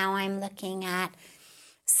head, and now I'm looking at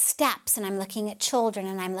steps, and I'm looking at children,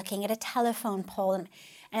 and I'm looking at a telephone pole, and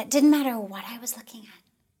it didn't matter what I was looking at.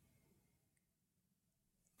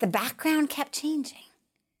 The background kept changing,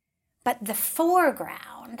 but the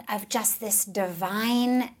foreground of just this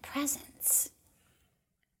divine presence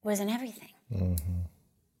was in everything. Mm-hmm.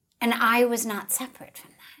 And I was not separate from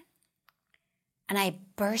that. And I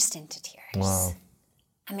burst into tears. Wow.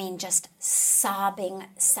 I mean, just sobbing.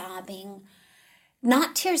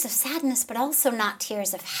 Not tears of sadness, but also not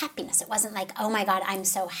tears of happiness. It wasn't like, oh my God, I'm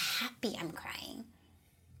so happy I'm crying.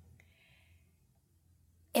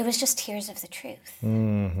 It was just tears of the truth.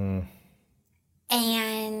 Mm-hmm.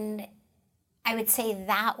 And I would say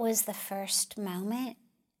that was the first moment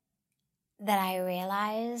that I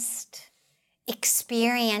realized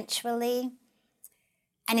experientially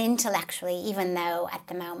and intellectually, even though at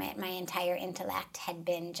the moment my entire intellect had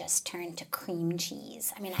been just turned to cream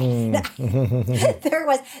cheese. I mean, there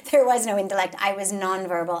was no intellect. I was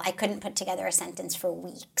nonverbal. I couldn't put together a sentence for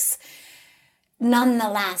weeks.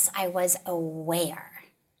 Nonetheless, I was aware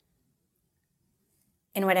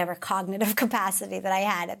in whatever cognitive capacity that I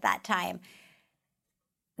had at that time,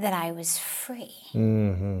 that I was free.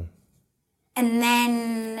 Mm-hmm. And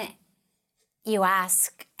then you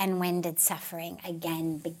ask, and when did suffering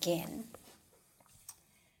again begin?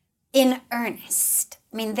 In earnest,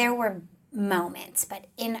 I mean, there were moments, but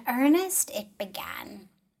in earnest, it began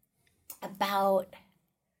about,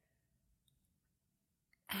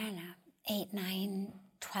 8, 9,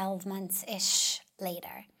 12 months-ish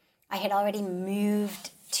later. I had already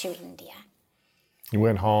moved to India. You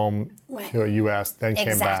went home to the U.S., then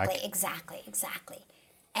came back. Exactly.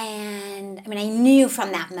 And I mean, I knew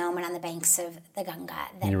from that moment on the banks of the Ganga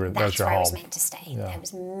that that's where I was meant to stay. Yeah. I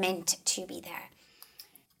was meant to be there.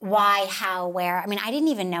 Why, how, where? I mean, I didn't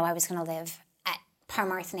even know I was going to live at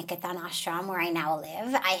Parmarth Nikethan Ashram, where I now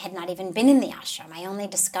live. I had not even been in the ashram. I only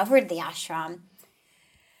discovered the ashram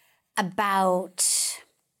about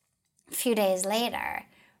a few days later,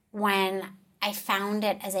 when I found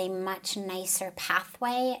it as a much nicer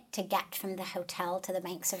pathway to get from the hotel to the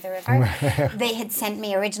banks of the river. They had sent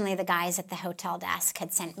me, originally the guys at the hotel desk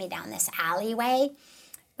had sent me down this alleyway,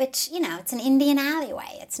 which, it's an Indian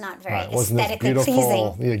alleyway. It's not very aesthetically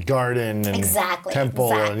pleasing. Yeah, garden and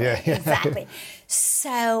temple. Exactly.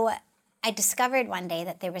 So I discovered one day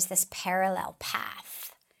that there was this parallel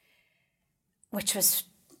path, which was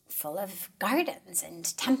full of gardens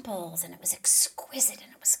and temples, and it was exquisite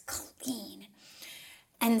and it was clean.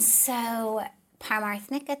 And so Parmarth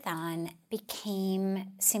Nikethan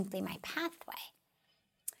became simply my pathway.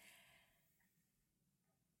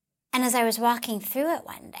 And as I was walking through it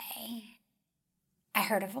one day, I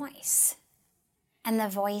heard a voice. And the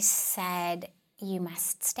voice said, "You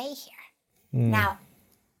must stay here." Now,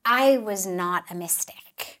 I was not a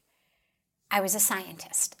mystic. I was a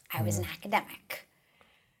scientist. I was an academic.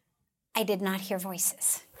 I did not hear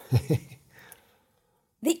voices.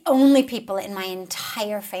 The only people in my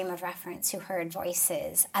entire frame of reference who heard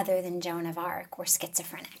voices other than Joan of Arc were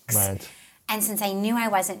schizophrenics. Right. And since I knew I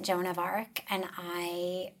wasn't Joan of Arc, and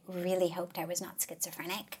I really hoped I was not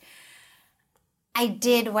schizophrenic, I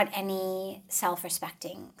did what any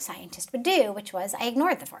self-respecting scientist would do, which was I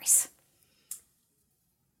ignored the voice.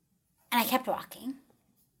 And I kept walking,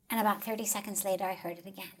 and about 30 seconds later, I heard it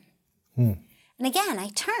again. And again, I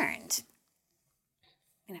turned.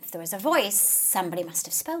 And if there was a voice, somebody must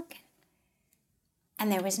have spoken.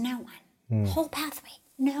 And there was no one. Whole pathway,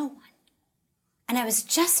 no one. And I was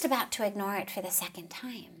just about to ignore it for the second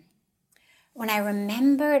time when I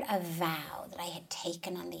remembered a vow that I had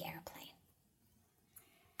taken on the airplane.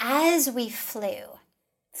 As we flew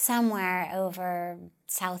somewhere over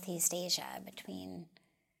Southeast Asia between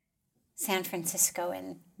San Francisco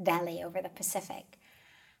and Delhi over the Pacific,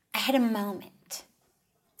 I had a moment.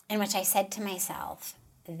 in which I said to myself,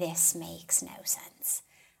 this makes no sense.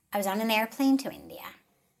 I was on an airplane to India,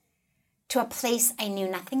 to a place I knew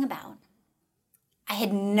nothing about. I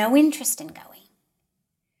had no interest in going.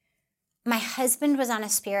 My husband was on a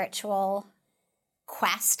spiritual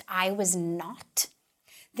quest. I was not.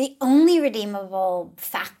 The only redeemable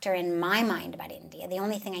factor in my mind about India, the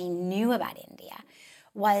only thing I knew about India,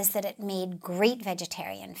 was that it made great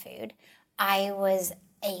vegetarian food. I was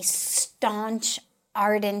a staunch,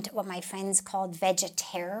 ardent, what my friends called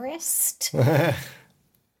vegetarist.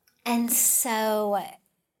 And so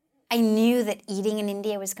I knew that eating in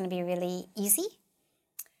India was going to be really easy.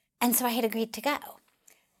 And so I had agreed to go.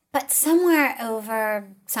 But somewhere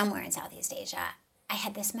in Southeast Asia, I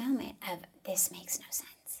had this moment of, this makes no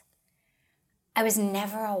sense. I was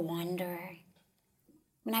never a wanderer.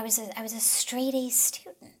 When I was a straight A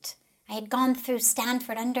student. I had gone through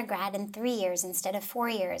Stanford undergrad in 3 years instead of 4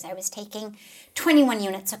 years. I was taking 21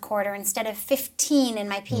 units a quarter instead of 15 in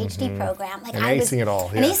my PhD program. Like, and acing it all.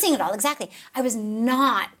 And acing it all, exactly. I was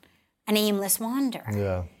not an aimless wanderer.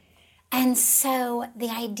 Yeah. And so the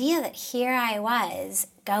idea that here I was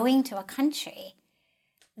going to a country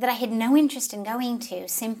that I had no interest in going to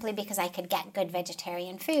simply because I could get good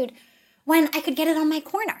vegetarian food when I could get it on my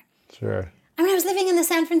corner. Sure. I mean, I was living in the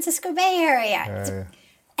San Francisco Bay Area.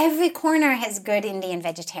 Every corner has good Indian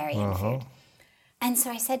vegetarian food. And so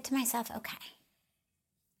I said to myself, okay,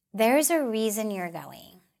 there's a reason you're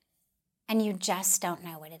going, and you just don't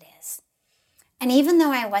know what it is. And even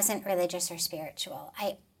though I wasn't religious or spiritual,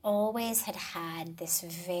 I always had this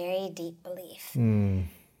very deep belief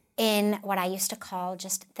in what I used to call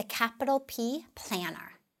just the capital P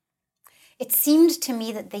planner. It seemed to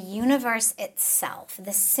me that the universe itself,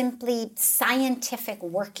 the simply scientific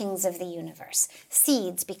workings of the universe,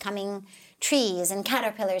 seeds becoming trees and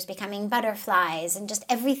caterpillars becoming butterflies and just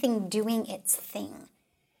everything doing its thing.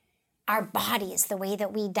 Our bodies, the way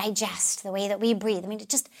that we digest, the way that we breathe. I mean,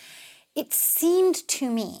 it seemed to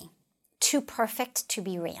me too perfect to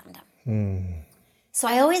be random. So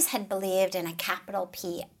I always had believed in a capital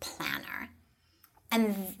P planner.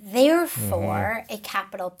 And therefore, a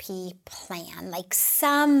capital P plan, like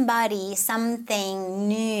somebody, something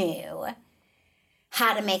knew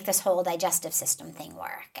how to make this whole digestive system thing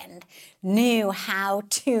work and knew how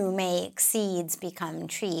to make seeds become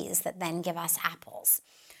trees that then give us apples.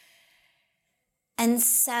 And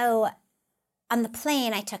so on the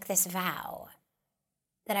plane, I took this vow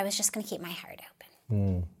that I was just going to keep my heart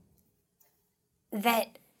open.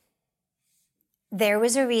 That there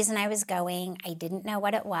was a reason I was going. I didn't know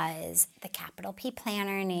what it was. The capital P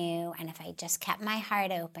planner knew. And if I just kept my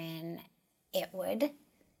heart open, it would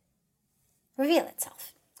reveal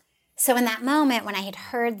itself. So in that moment, when I had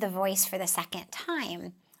heard the voice for the second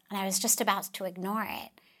time, and I was just about to ignore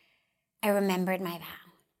it, I remembered my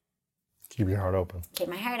vow. Keep your heart open. Keep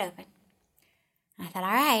my heart open. And I thought,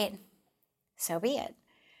 all right, so be it.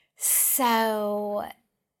 So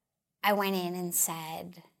I went in and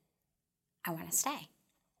said, I want to stay.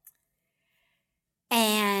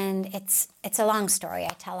 And it's a long story.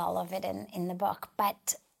 I tell all of it in the book.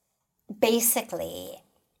 But basically,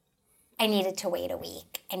 I needed to wait a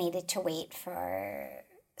week. I needed to wait for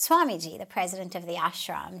Swamiji, the president of the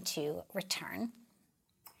ashram, to return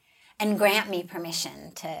and grant me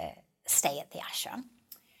permission to stay at the ashram.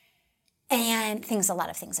 And a lot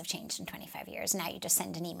of things have changed in 25 years. Now you just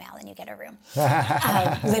send an email and you get a room.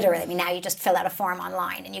 Literally, I mean, now you just fill out a form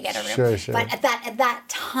online and you get a room. Sure. But at that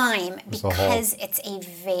time, because it's a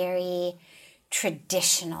very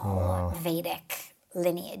traditional Vedic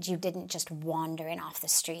lineage, you didn't just wander in off the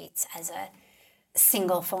streets as a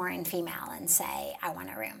single foreign female and say, I want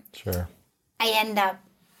a room. Sure. I end up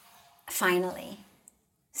finally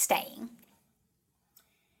staying.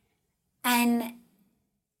 And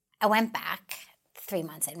I went back 3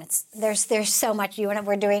 months in. There's so much.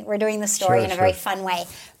 We're doing the story in a very fun way,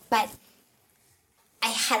 but I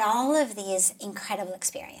had all of these incredible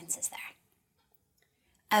experiences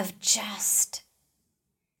there of just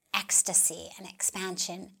ecstasy and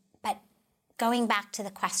expansion. But going back to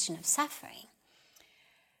the question of suffering,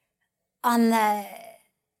 on the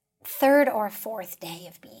third or fourth day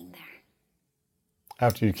of being there.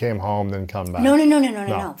 After you came home, then come back?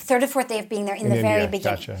 No. Third or fourth day of being there in the very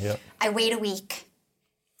beginning. Gotcha, yep. I wait a week.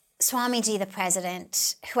 Swamiji, the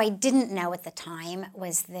president, who I didn't know at the time,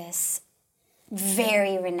 was this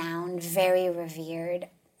very renowned, very revered,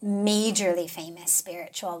 majorly famous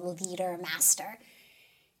spiritual leader, master.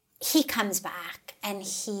 He comes back and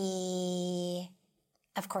he,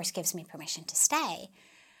 of course, gives me permission to stay.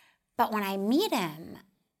 But when I meet him,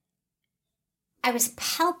 I was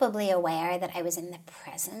palpably aware that I was in the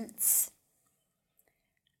presence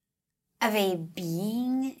of a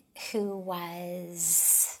being who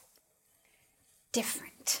was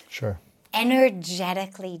different, Sure.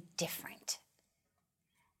 energetically different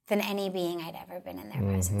than any being I'd ever been in their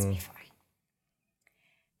presence before.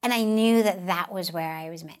 And I knew that that was where I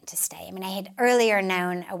was meant to stay. I mean, I had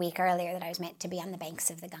known a week earlier that I was meant to be on the banks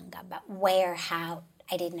of the Ganga, but where, how,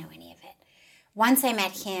 I didn't know any of it. Once I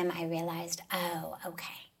met him, I realized, oh,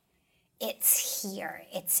 okay, it's here.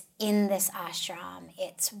 It's in this ashram.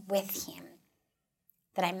 It's with him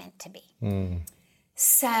that I'm meant to be.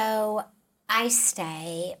 So I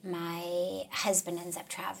stay. My husband ends up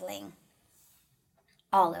traveling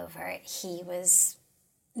all over. He was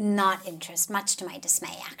not interested, much to my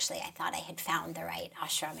dismay, actually. I thought I had found the right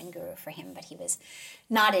ashram and guru for him, but he was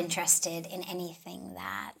not interested in anything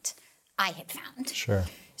that I had found. Sure.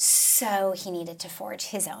 So he needed to forge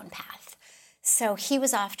his own path. So he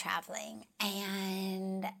was off traveling,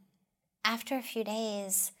 and after a few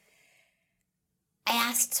days, I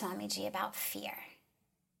asked Swamiji about fear,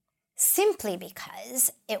 simply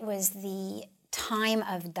because it was the time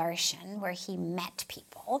of darshan where he met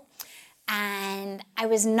people. And I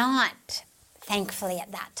was not, thankfully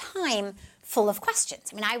at that time, full of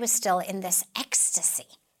questions. I mean, I was still in this ecstasy.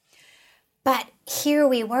 But here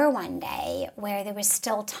we were one day where there was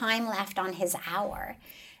still time left on his hour,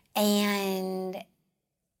 and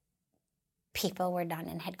people were done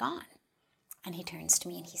and had gone. And he turns to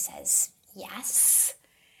me and he says, yes.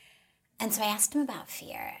 And so I asked him about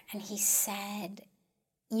fear, and he said,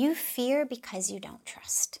 you fear because you don't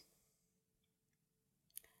trust.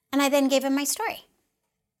 And I then gave him my story.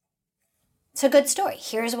 It's a good story.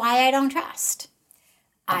 Here's why I don't trust.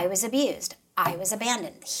 I was abused. I was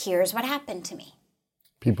abandoned. Here's what happened to me.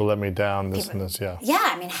 People let me down, and this, yeah. Yeah,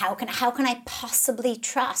 I mean, how can I possibly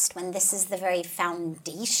trust when this is the very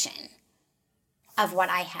foundation of what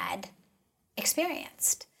I had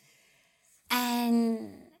experienced?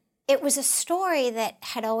 And it was a story that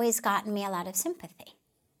had always gotten me a lot of sympathy.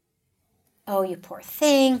 Oh, you poor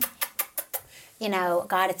thing. You know,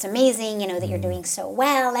 God, it's amazing, you know, that you're doing so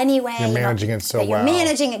well anyway. You're managing it so well. You're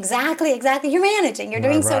managing, exactly. You're managing. You're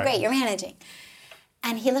doing so right. great. You're managing.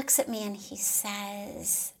 And he looks at me and he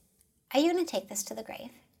says, are you going to take this to the grave?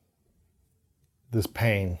 This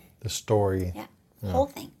pain, the story. Yeah, the whole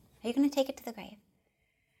thing. Are you going to take it to the grave?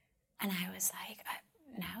 And I was like,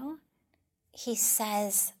 no. He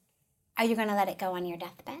says, are you going to let it go on your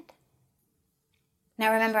deathbed?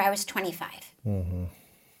 Now remember, I was 25. Mm-hmm.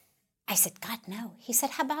 I said, God, no. He said,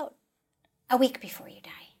 how about a week before you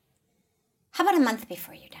die? How about a month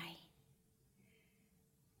before you die?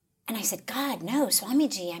 And I said, God, no,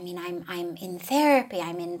 Swamiji. I mean, I'm in therapy.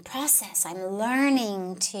 I'm in process. I'm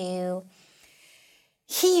learning to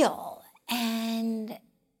heal. And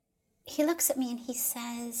he looks at me and he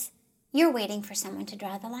says, you're waiting for someone to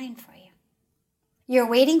draw the line for you. You're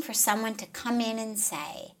waiting for someone to come in and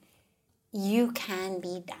say, you can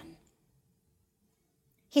be done.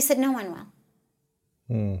 He said, no one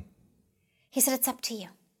will. He said, it's up to you.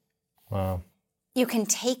 Wow. You can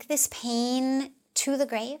take this pain to the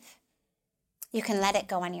grave. You can let it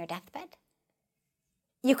go on your deathbed.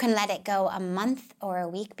 You can let it go a month or a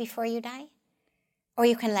week before you die. Or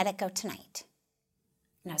you can let it go tonight.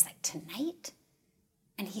 And I was like, tonight?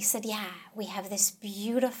 And he said, yeah, we have this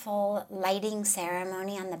beautiful lighting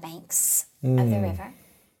ceremony on the banks of the river.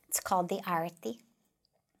 It's called the Arati.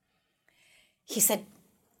 He said,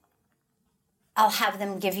 I'll have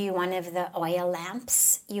them give you one of the oil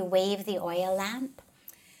lamps. You wave the oil lamp.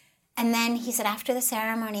 And then he said, after the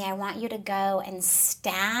ceremony, I want you to go and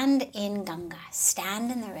stand in Ganga, stand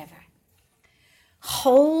in the river.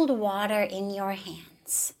 Hold water in your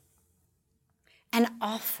hands and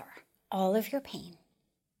offer all of your pain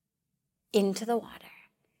into the water,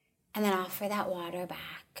 and then offer that water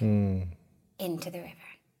back into the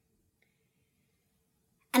river.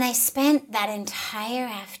 And I spent that entire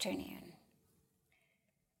afternoon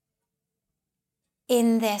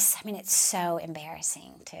in this, I mean, it's so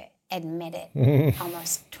embarrassing to admit it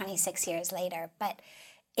almost 26 years later, but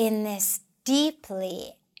in this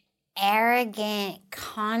deeply arrogant,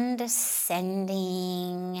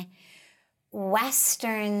 condescending,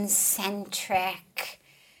 Western-centric,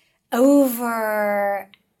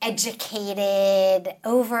 over-educated,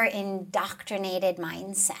 over-indoctrinated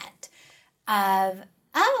mindset of,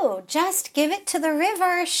 oh, just give it to the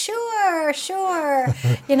river, sure,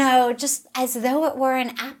 you know, just as though it were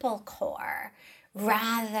an apple core,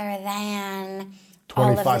 rather than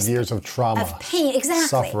 25 years of trauma, of pain,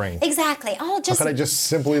 suffering. Exactly. How could I just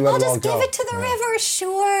simply let it all go? I'll just give it to the river,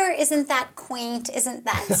 sure. Isn't that quaint? Isn't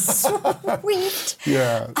that sweet?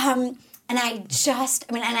 Yeah. And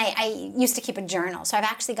I used to keep a journal. So I've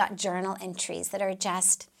actually got journal entries that are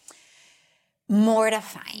just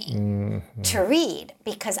mortifying to read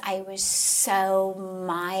because I was so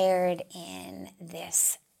mired in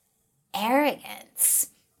this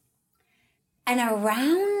arrogance. And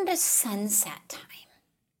around sunset time,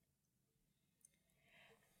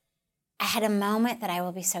 I had a moment that I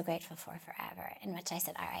will be so grateful for forever, in which I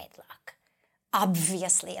said, all right, look,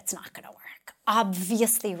 obviously it's not going to work.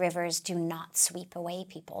 Obviously rivers do not sweep away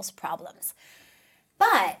people's problems.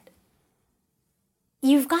 But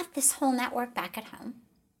you've got this whole network back at home.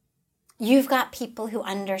 You've got people who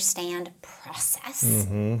understand process.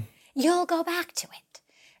 You'll go back to it.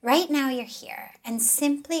 Right now you're here, and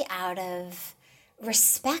simply out of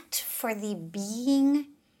respect for the being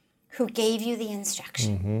who gave you the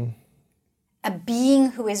instruction, a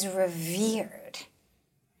being who is revered.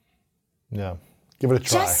 Yeah. Give it a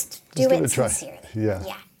try. Just do it sincerely.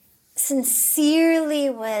 Yeah. Sincerely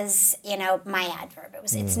was, my adverb.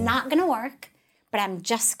 It's not going to work, but I'm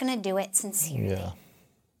just going to do it sincerely. Yeah.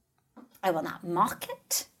 I will not mock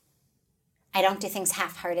it. I don't do things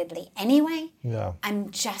half-heartedly anyway. Yeah.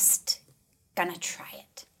 I'm just going to try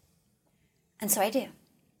it. And so I do.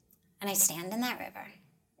 And I stand in that river.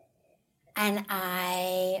 And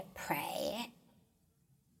I pray.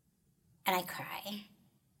 And I cry.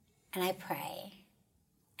 And I pray.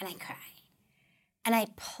 And I cry. And I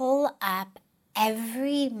pull up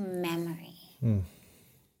every memory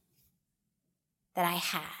that I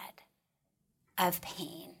had of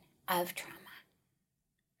pain, of trauma.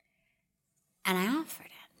 And I offered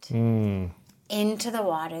it into the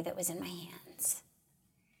water that was in my hands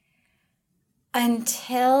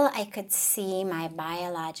until I could see my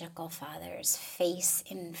biological father's face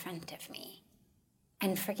in front of me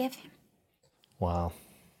and forgive him. Wow.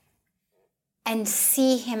 And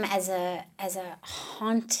see him as a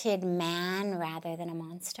haunted man rather than a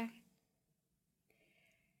monster.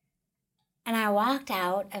 And I walked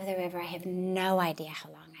out of the river. I have no idea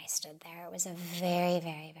how long I stood there. It was a very,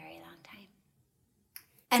 very, very long time.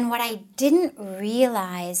 And what I didn't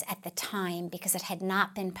realize at the time, because it had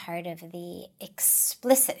not been part of the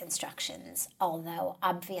explicit instructions, although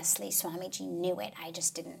obviously Swamiji knew it, I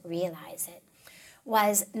just didn't realize it,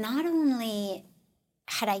 was not only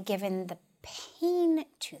had I given the pain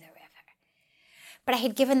to the river, but I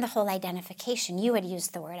had given the whole identification. You had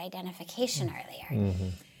used the word identification earlier.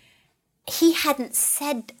 He hadn't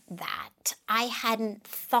said that. I hadn't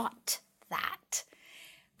thought that.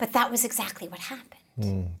 But that was exactly what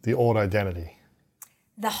happened. The old identity.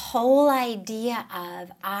 The whole idea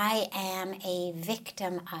of I am a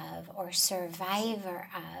victim of or survivor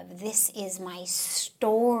of, this is my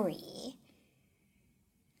story,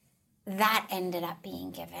 that ended up being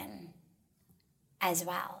given as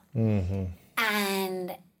well.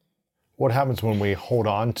 And what happens when we hold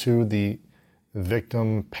on to the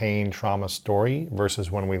victim, pain, trauma story versus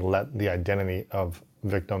when we let the identity of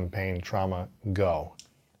victim, pain, trauma go?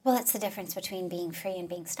 Well, it's the difference between being free and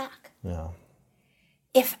being stuck. Yeah.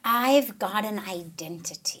 If I've got an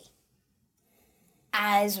identity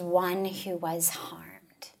as one who was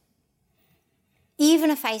harmed, even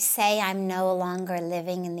if I say I'm no longer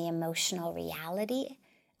living in the emotional reality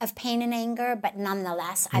of pain and anger, but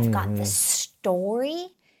nonetheless, I've got the story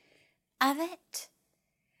of it,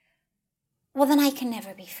 well, then I can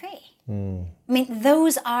never be free. I mean,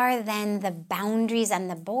 those are then the boundaries and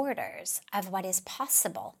the borders of what is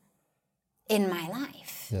possible in my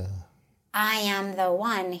life. Yeah. I am the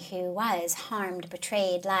one who was harmed,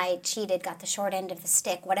 betrayed, lied, cheated, got the short end of the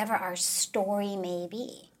stick, whatever our story may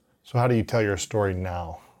be. So how do you tell your story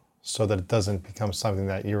now so that it doesn't become something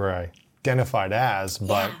that you're identified as,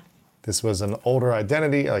 but this was an older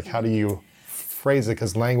identity? Like, how do you phrase it?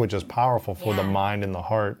 Because language is powerful for the mind and the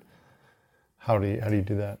heart. How do you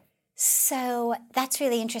do that? So that's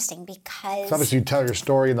really interesting because... So obviously you tell your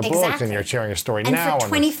story in the book and you're sharing your story and now. And for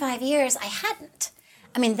 25 years, I hadn't.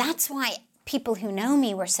 I mean, that's why people who know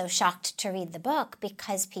me were so shocked to read the book,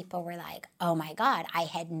 because people were like, oh my God, I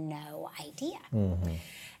had no idea.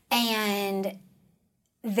 And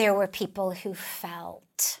there were people who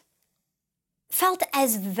felt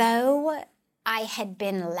as though I had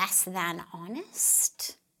been less than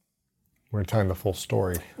honest. We're telling the full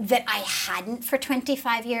story. That I hadn't for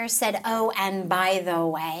 25 years said, oh, and by the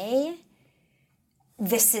way,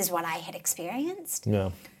 this is what I had experienced.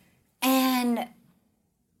 Yeah. And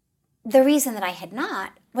the reason that I had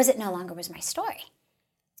not was it no longer was my story.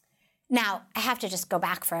 Now, I have to just go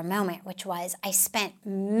back for a moment, which was I spent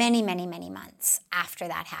many, many, many months after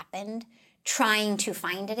that happened trying to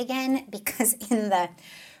find it again, because in the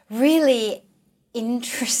really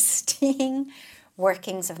interesting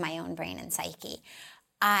workings of my own brain and psyche.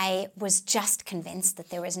 I was just convinced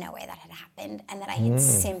that there was no way that had happened and that I had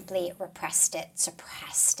simply repressed it,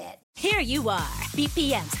 suppressed it. Here you are,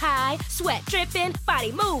 BPMs high, sweat dripping,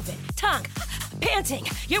 body moving, tongue panting.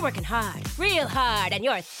 You're working hard, real hard, and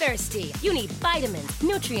you're thirsty. You need vitamins,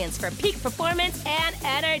 nutrients for peak performance and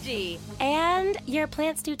energy. And your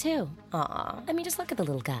plants do too. Aw, I mean, just look at the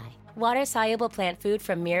little guy. Water-soluble plant food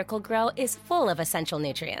from Miracle-Gro is full of essential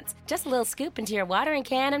nutrients. Just a little scoop into your watering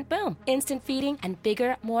can and boom, instant feeding and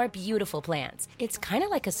bigger, more beautiful plants. It's kind of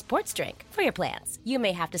like a sports drink for your plants. You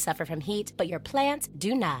may have to suffer from heat, but your plants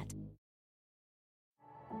do not.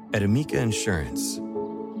 At Amica Insurance,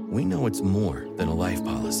 we know it's more than a life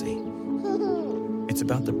policy. It's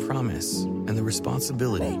about the promise and the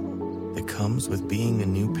responsibility that comes with being a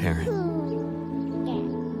new parent.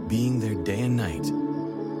 Being there day and night,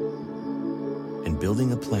 and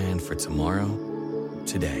building a plan for tomorrow,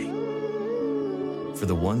 today. For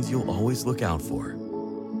the ones you'll always look out for,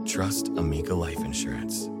 trust Amica Life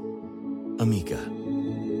Insurance. Amica,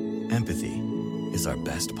 empathy is our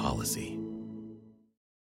best policy.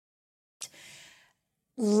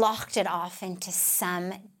 Locked it off into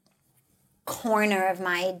some corner of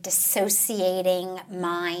my dissociating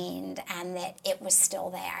mind, and that it was still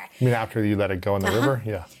there. You mean after you let it go in the river?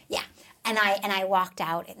 Yeah. Yeah. And I walked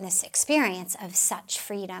out in this experience of such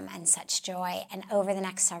freedom and such joy. And over the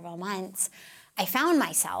next several months, I found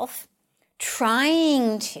myself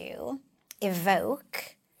trying to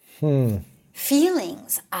evoke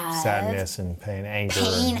feelings of sadness and pain, anger.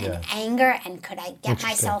 And anger. And could I get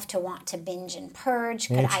myself to want to binge and purge?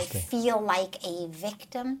 Could I feel like a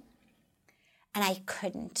victim? And I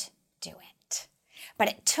couldn't do it. But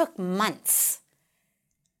it took months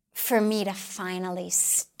for me to finally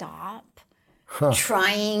stop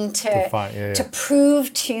trying to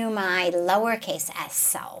prove to my lowercase s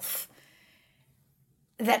self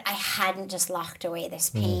that I hadn't just locked away this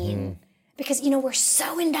pain. Because, we're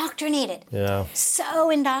so indoctrinated. Yeah. So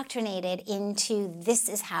indoctrinated into this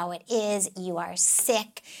is how it is. You are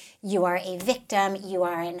sick. You are a victim. You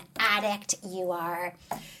are an addict. You are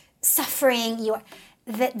suffering.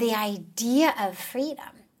 The idea of freedom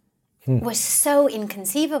was so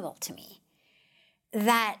inconceivable to me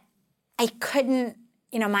that I couldn't,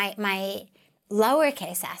 my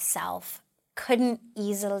lowercase s self couldn't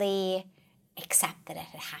easily accept that it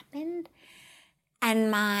had happened.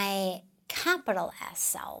 And my capital S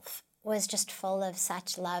self was just full of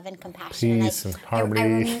such love and compassion. Peace and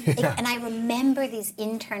harmony. And I remember these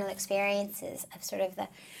internal experiences of sort of the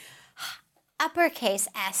uppercase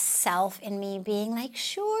S self in me being like,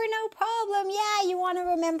 sure, no problem. Yeah, you want to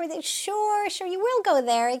remember that? Sure, you will go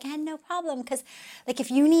there again, no problem. Because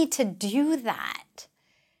if you need to do that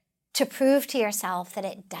to prove to yourself that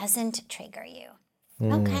it doesn't trigger you,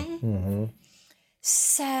 okay?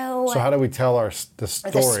 So how do we tell the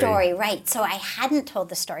story? The story, right. So I hadn't told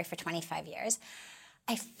the story for 25 years.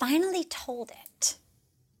 I finally told it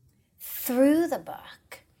through the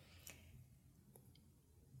book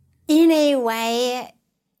in a way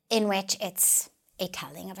in which it's a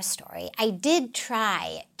telling of a story. I did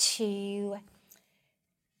try to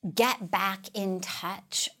get back in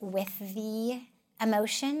touch with the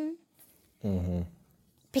emotion.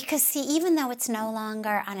 Because, see, even though it's no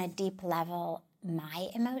longer on a deep level my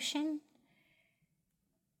emotion,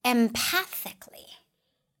 empathically,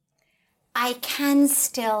 I can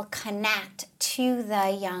still connect to the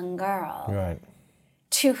young girl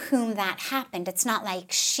to whom that happened. It's not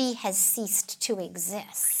like she has ceased to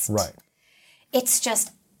exist. Right. It's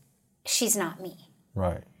just, she's not me.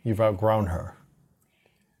 Right. You've outgrown her.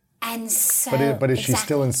 And so... But is she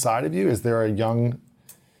still inside of you? Is there a young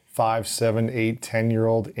 5, 7, 8,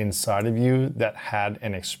 10-year-old inside of you that had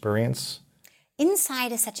an experience?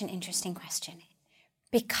 Inside is such an interesting question.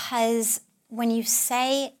 Because when you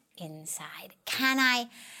say inside, can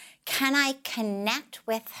I connect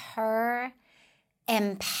with her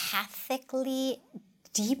empathically,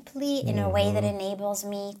 deeply, in a way that enables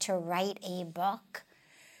me to write a book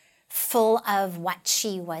full of what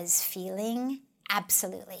she was feeling?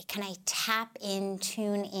 Absolutely. Can I tap in,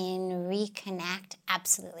 tune in, reconnect?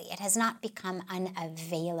 Absolutely. It has not become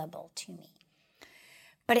unavailable to me.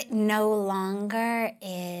 But it no longer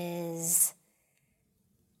is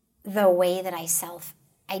the way that I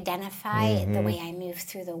self-identify, the way I move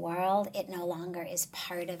through the world. It no longer is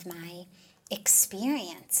part of my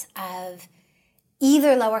experience of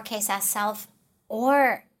either lowercase s self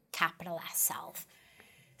or capital S self.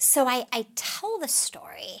 So I tell the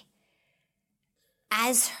story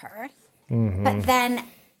as her, but then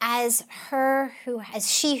as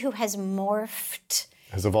she who has morphed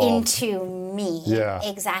has evolved into me. Yeah.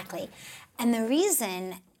 Exactly. And the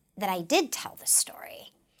reason that I did tell the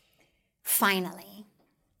story, finally,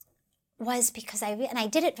 was because and I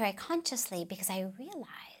did it very consciously, because I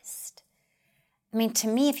realized, I mean, to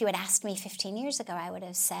me, if you had asked me 15 years ago, I would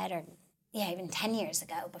have said, or even 10 years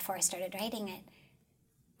ago, before I started writing it,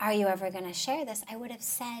 are you ever going to share this? I would have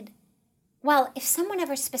said, well, if someone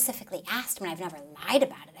ever specifically asked me, I've never lied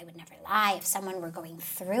about it, I would never lie. If someone were going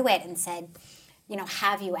through it and said,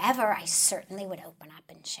 have you ever, I certainly would open up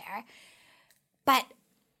and share. But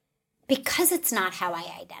because it's not how I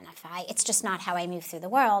identify, it's just not how I move through the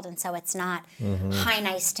world, and so it's not, hi,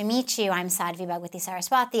 nice to meet you, I'm Sadhvi Bhagwati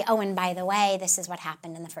Saraswati, oh, and by the way, this is what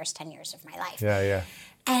happened in the first 10 years of my life. Yeah.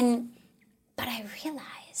 But I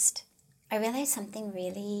realized something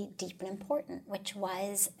really deep and important, which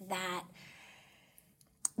was that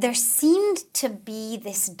there seemed to be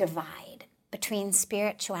this divide between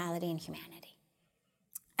spirituality and humanity.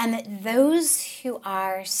 And that those who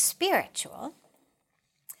are spiritual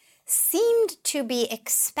seemed to be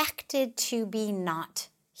expected to be not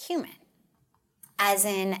human. As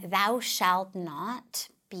in, thou shalt not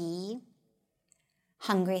be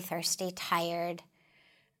hungry, thirsty, tired,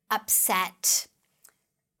 upset,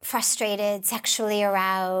 frustrated, sexually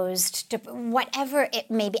aroused, whatever it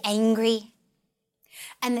may be, angry.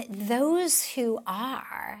 And that those who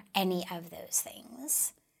are any of those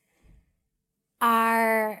things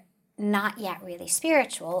are not yet really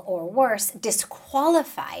spiritual, or worse,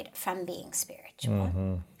 disqualified from being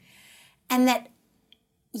spiritual. And that,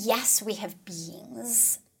 yes, we have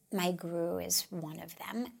beings, my guru is one of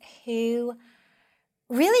them, who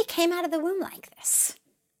really came out of the womb like this.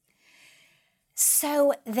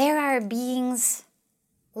 So there are beings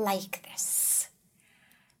like this,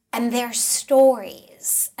 and their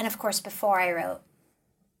stories. And of course, before I wrote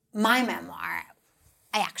my memoir,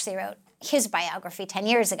 I actually wrote his biography 10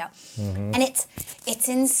 years ago. And it's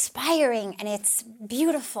inspiring and it's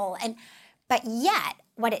beautiful. But yet,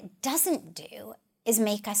 what it doesn't do is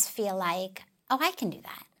make us feel like, oh, I can do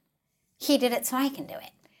that. He did it, so I can do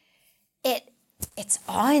it. It's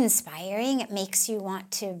awe-inspiring. It makes you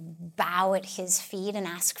want to bow at his feet and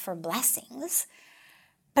ask for blessings.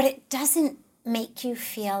 But it doesn't make you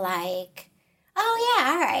feel like, oh,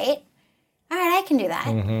 yeah, all right, I can do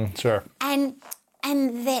that. Sure. And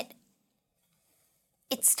that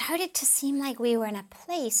it started to seem like we were in a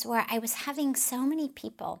place where I was having so many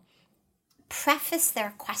people preface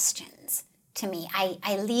their questions to me.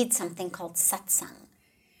 I lead something called satsang,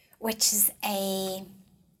 which is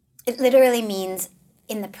it literally means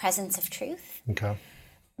in the presence of truth. Okay.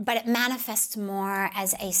 But it manifests more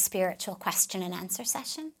as a spiritual question and answer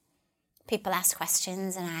session. People ask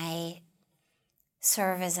questions and I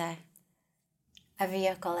serve as a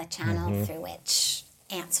vehicle, a channel through which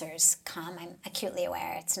answers come. I'm acutely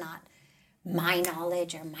aware it's not my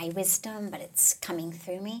knowledge or my wisdom, but it's coming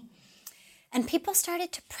through me. And people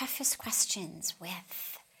started to preface questions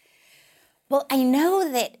with, well, I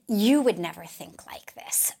know that you would never think like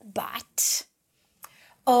this, but,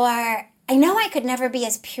 or I know I could never be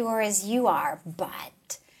as pure as you are,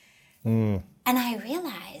 but, and I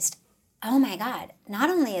realized, oh my God, not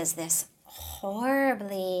only is this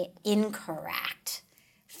horribly incorrect,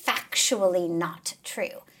 factually not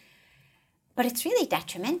true, but it's really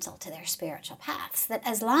detrimental to their spiritual paths, that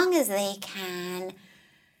as long as they can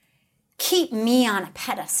keep me on a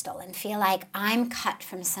pedestal and feel like I'm cut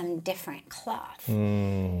from some different cloth,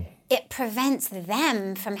 it prevents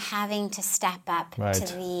them from having to step up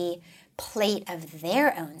to the plate of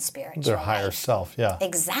their own spiritual their higher life. self, yeah.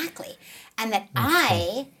 Exactly. And that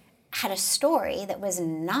I had a story that was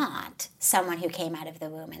not someone who came out of the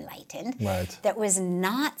womb enlightened, that was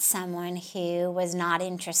not someone who was not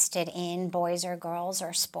interested in boys or girls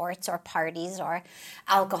or sports or parties or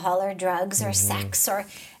alcohol or drugs or sex or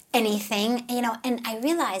anything, and I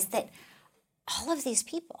realized that all of these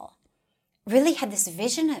people really had this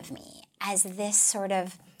vision of me as this sort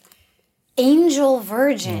of angel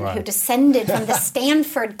virgin who descended from the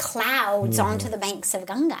Stanford clouds onto the banks of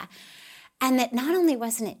Ganga. And that not only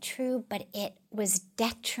wasn't it true, but it was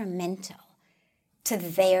detrimental to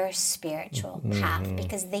their spiritual path,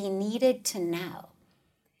 because they needed to know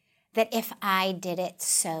that if I did it,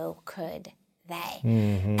 so could they.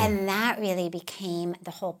 And that really became the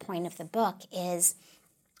whole point of the book. Is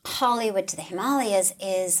Hollywood to the Himalayas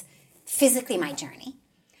is physically my journey,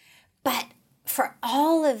 but for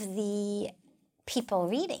all of the people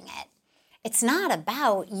reading it, it's not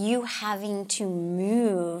about you having to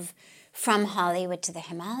move from Hollywood to the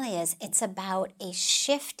Himalayas. It's about a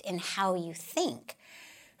shift in how you think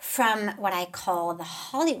from what I call the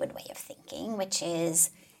Hollywood way of thinking, which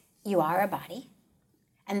is you are a body,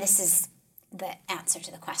 and this is the answer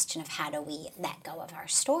to the question of how do we let go of our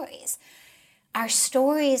stories. Our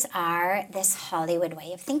stories are this Hollywood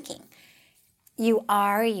way of thinking. You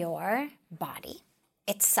are your body.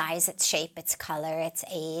 Its size, its shape, its color, its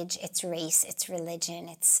age, its race, its religion,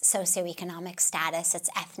 its socioeconomic status, its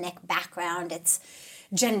ethnic background, its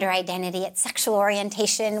gender identity, its sexual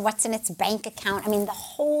orientation, what's in its bank account. I mean, the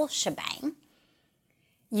whole shebang.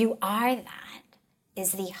 You are that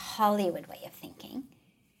is the Hollywood way of thinking,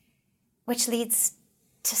 which leads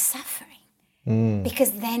to suffering.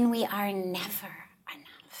 Because then we are never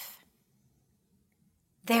enough.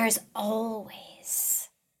 There's always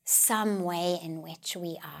some way in which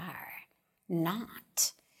we are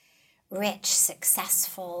not rich,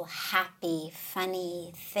 successful, happy,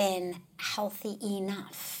 funny, thin, healthy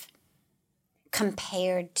enough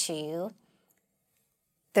compared to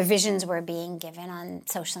the visions we're being given on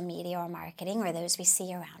social media or marketing or those we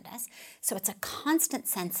see around us. So it's a constant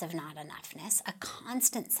sense of not enoughness, a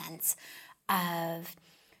constant sense of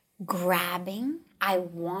grabbing. I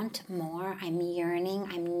want more. I'm yearning.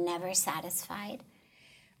 I'm never satisfied.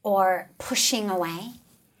 Or pushing away.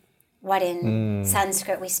 What in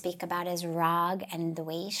Sanskrit we speak about as rag and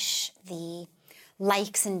dvesh, the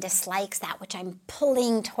likes and dislikes, that which I'm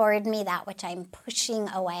pulling toward me, that which I'm pushing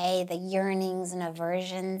away, the yearnings and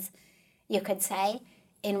aversions, you could say,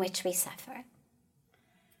 in which we suffer.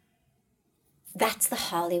 That's the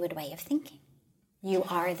Hollywood way of thinking. You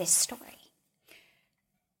are this story.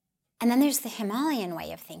 And then there's the Himalayan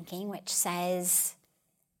way of thinking, which says,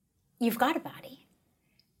 you've got a body,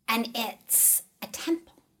 and it's a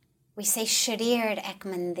temple. We say, sharir ek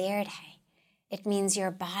mandir hai. It means your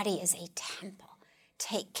body is a temple.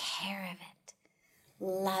 Take care of it.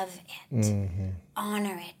 Love it.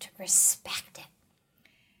 Honor it. Respect it.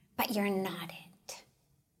 But you're not it.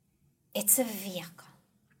 It's a vehicle.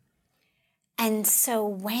 And so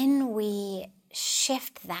when we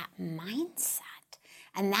shift that mindset,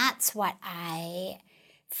 and that's what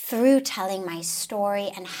through telling my story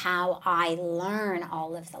and how I learn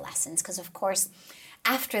all of the lessons, because of course,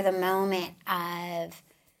 after the moment of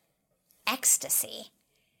ecstasy,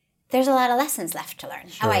 there's a lot of lessons left to learn.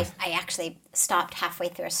 Sure. I actually stopped halfway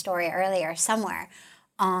through a story earlier somewhere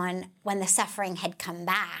on when the suffering had come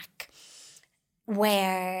back,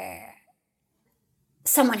 where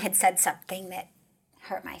someone had said something that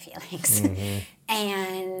hurt my feelings.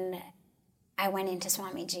 And I went into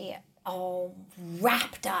Swamiji all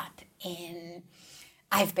wrapped up in,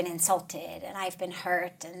 I've been insulted and I've been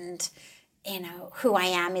hurt and, who I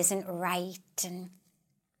am isn't right. And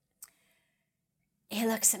he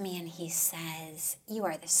looks at me and he says, you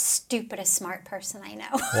are the stupidest smart person I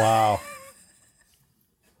know.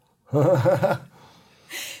 Wow.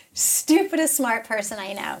 Stupidest smart person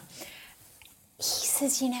I know. He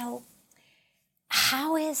says,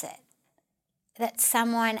 how is it that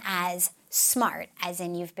someone as smart, as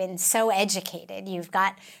in you've been so educated, you've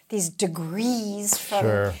got these degrees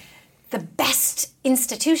from the best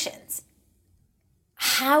institutions,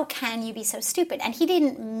 how can you be so stupid? And he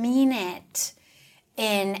didn't mean it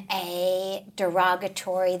in a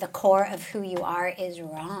derogatory, the core of who you are is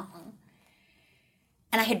wrong.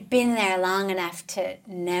 And I had been there long enough to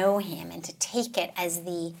know him and to take it as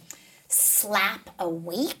the slap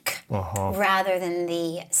awake rather than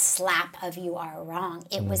the slap of you are wrong.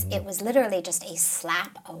 It was literally just a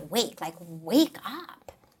slap awake, like wake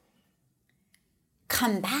up.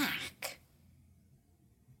 Come back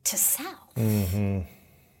to self. Who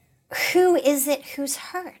is it who's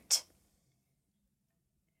hurt?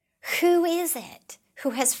 Who is it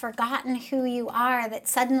who has forgotten who you are, that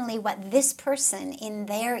suddenly what this person in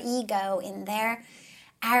their ego, in their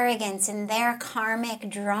arrogance, in their karmic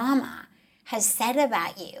drama has said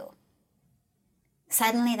about you,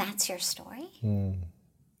 suddenly that's your story?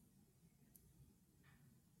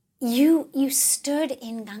 You stood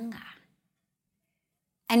in Ganga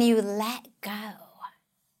and you let go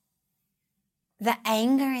the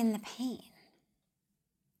anger and the pain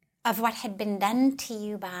of what had been done to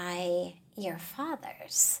you by your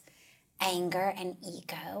fathers, anger and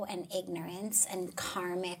ego and ignorance and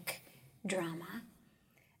karmic drama.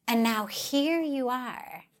 And now here you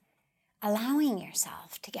are, allowing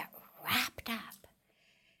yourself to get wrapped up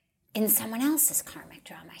in someone else's karmic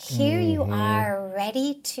drama. Here you are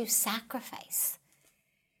ready to sacrifice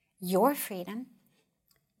your freedom,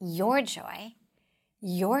 your joy,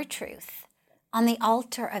 your truth on the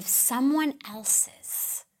altar of someone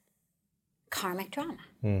else's karmic drama.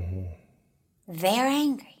 They're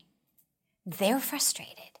angry. They're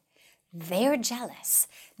frustrated. They're jealous.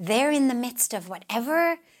 They're in the midst of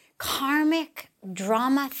whatever karmic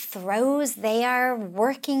drama throes they are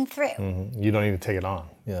working through. You don't need to take it on.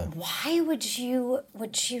 Yeah. Why would you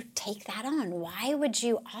take that on? Why would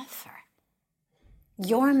you offer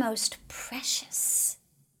your most precious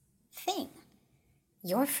thing,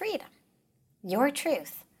 your freedom, your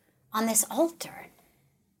truth, on this altar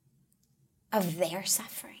of their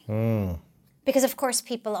suffering? Because of course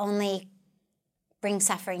people only bring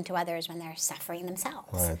suffering to others when they're suffering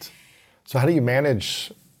themselves. Right. So how do you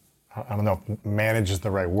manage, I don't know if manage is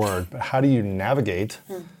the right word, but how do you navigate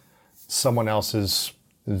someone else's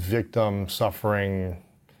victim suffering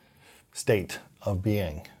state of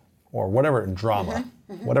being, or whatever, drama,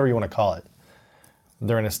 whatever you want to call it?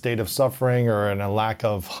 They're in a state of suffering or in a lack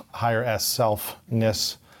of higher S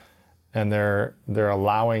selfness, and they're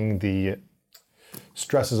allowing the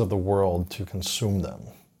stresses of the world to consume them.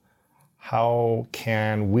 How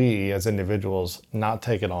can we as individuals not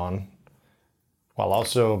take it on while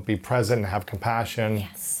also be present and have compassion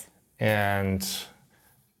and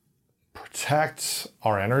protect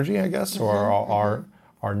our energy, I guess, or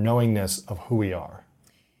our knowingness of who we are?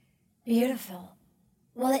 Beautiful.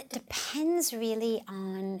 Well, it depends really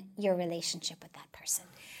on your relationship with that person.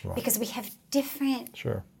 Right. Because we have different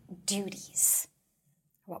duties,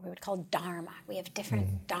 what we would call dharma. We have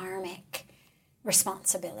different dharmic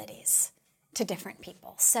responsibilities to different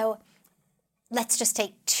people. So let's just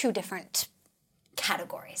take two different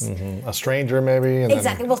categories. A stranger, maybe? And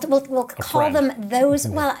exactly. We'll call them those.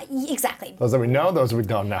 Well, exactly. Those that we know, those we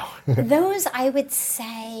don't know. Those, I would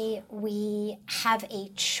say, we have a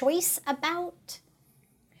choice about.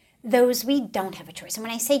 Those we don't have a choice. And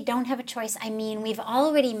when I say don't have a choice, I mean we've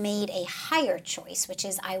already made a higher choice, which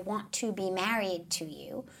is I want to be married to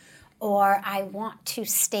you, or I want to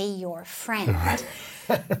stay your friend.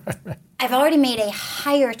 I've already made a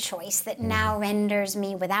higher choice that now renders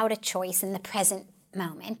me without a choice in the present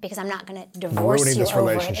moment, because I'm not going to divorce ruining you this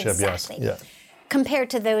over relationship, it. Exactly. Yes. Yeah.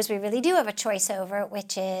 Compared to those we really do have a choice over,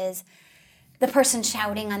 which is the person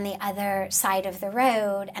shouting on the other side of the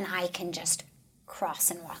road, and I can just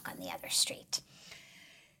cross and walk on the other street.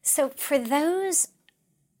 So for those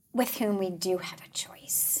with whom we do have a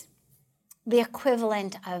choice, the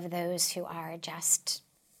equivalent of those who are just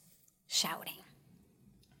shouting,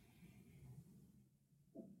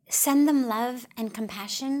 send them love and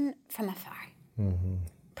compassion from afar.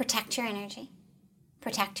 Protect your energy.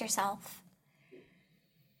 Protect yourself.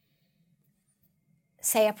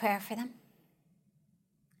 Say a prayer for them.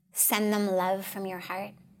 Send them love from your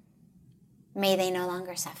heart. May they no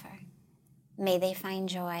longer suffer. May they find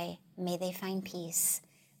joy. May they find peace.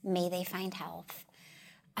 May they find health.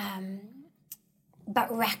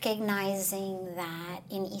 But recognizing that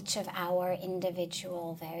in each of our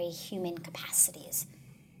individual, very human capacities,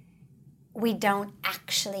 we don't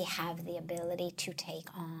actually have the ability to take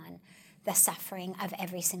on the suffering of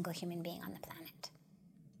every single human being on the planet.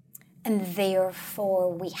 And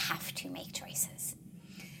therefore, we have to make choices.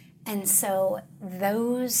 And so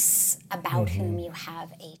those about whom you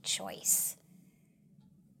have a choice,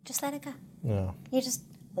 just let it go. Yeah. You just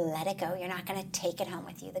let it go. You're not going to take it home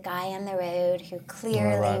with you. The guy on the road who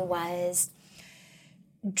clearly was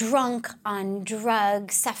drunk on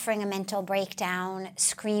drugs, suffering a mental breakdown,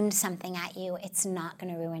 screamed something at you, it's not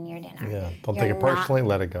going to ruin your dinner. Yeah, don't take it personally,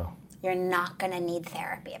 let it go. You're not going to need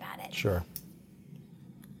therapy about it. Sure.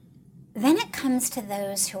 Then it comes to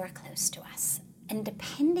those who are close to us. And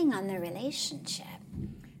depending on the relationship,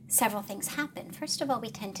 several things happen. First of all, we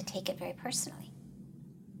tend to take it very personally.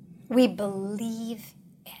 We believe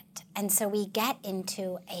it. And so we get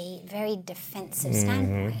into a very defensive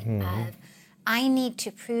standpoint of, I need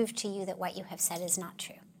to prove to you that what you have said is not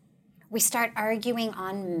true. We start arguing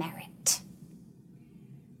on merit,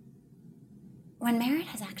 when merit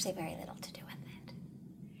has actually very little to do with it.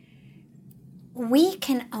 We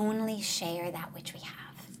can only share that which we have.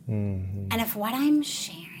 And if what I'm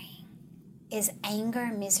sharing is anger,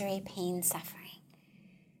 misery, pain, suffering,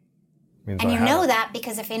 and you know that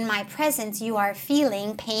because if in my presence you are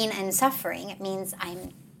feeling pain and suffering, it means I'm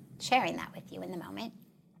sharing that with you in the moment.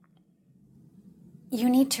 You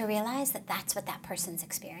need to realize that that's what that person's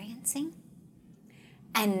experiencing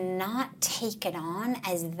and not take it on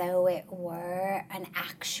as though it were an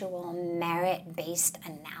actual merit-based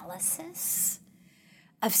analysis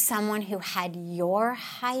of someone who had your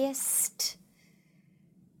highest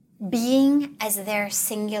being as their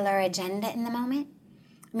singular agenda in the moment.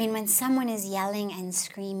 I mean, when someone is yelling and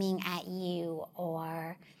screaming at you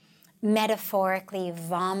or metaphorically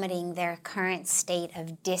vomiting their current state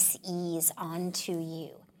of dis-ease onto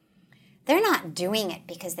you, they're not doing it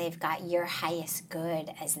because they've got your highest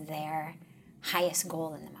good as their highest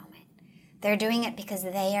goal in the moment. They're doing it because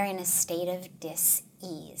they are in a state of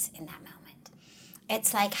dis-ease in that moment.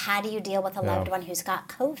 It's like, how do you deal with a loved one who's got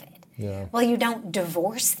COVID? Yeah. Well, you don't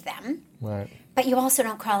divorce them, Right. but you also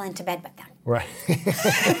don't crawl into bed with them. Right.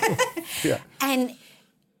 Yeah. And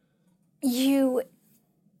you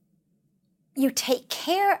take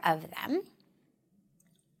care of them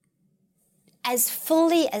as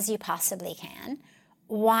fully as you possibly can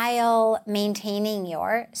while maintaining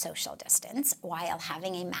your social distance, while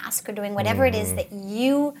having a mask or doing whatever it is that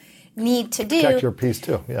you need to do. Protect your peace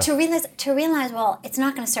too. Yeah. To realize, well, it's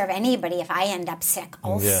not going to serve anybody if I end up sick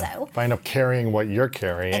also. Yeah. If I end up carrying what you're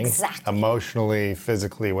carrying, Exactly. emotionally,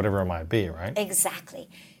 physically, whatever it might be, right? Exactly.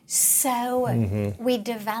 So we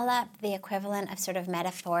develop the equivalent of sort of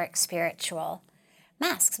metaphoric spiritual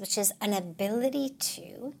masks, which is an ability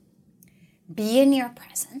to be in your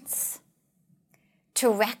presence, to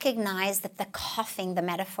recognize that the coughing, the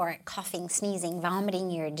metaphoric coughing, sneezing, vomiting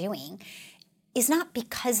you're doing is not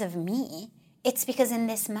because of me. It's because in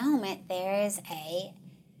this moment there is a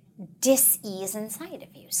dis-ease inside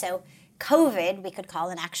of you. So COVID, we could call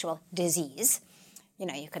an actual disease. You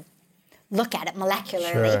know, you could look at it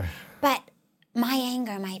molecularly. Sure. But my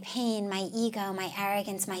anger, my pain, my ego, my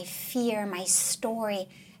arrogance, my fear, my story,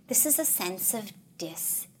 this is a sense of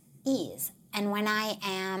dis-ease. And when I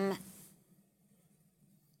am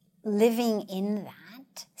living in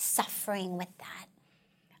that, suffering with that,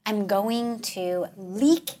 I'm going to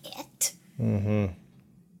leak it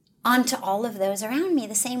onto all of those around me,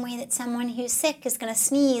 the same way that someone who's sick is going to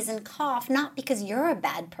sneeze and cough, not because you're a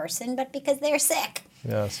bad person, but because they're sick.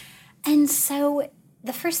 Yes. And so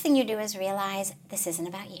the first thing you do is realize this isn't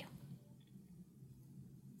about you.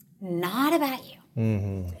 Not about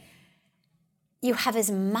you. You have as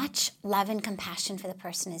much love and compassion for the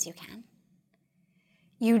person as you can.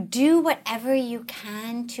 You do whatever you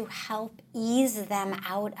can to help ease them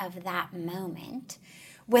out of that moment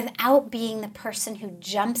without being the person who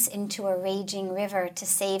jumps into a raging river to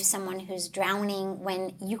save someone who's drowning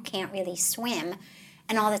when you can't really swim,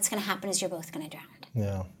 and all that's going to happen is you're both going to drown.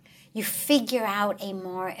 Yeah. You figure out a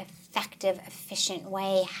more effective, efficient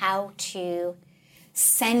way how to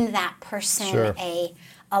send that person Sure. a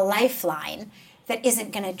lifeline that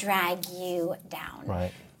isn't going to drag you down.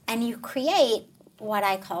 Right. And you create what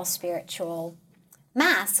I call spiritual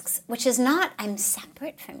masks, which is not I'm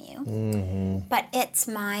separate from you, but it's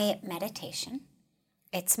my meditation,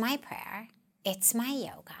 it's my prayer, it's my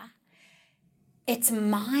yoga, it's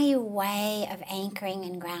my way of anchoring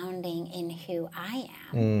and grounding in who I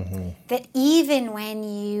am. That even when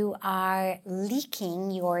you are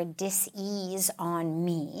leaking your dis-ease on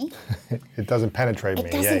me, It doesn't penetrate me.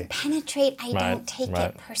 it doesn't Yay. penetrate. I Right, don't take right.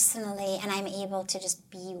 it personally, and I'm able to just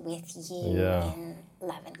be with you Yeah. in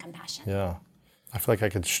love and compassion. Yeah. I feel like I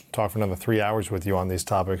could talk for another 3 hours with you on these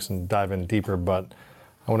topics and dive in deeper, but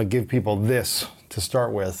I want to give people this to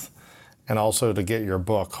start with, and also to get your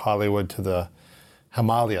book, Hollywood to the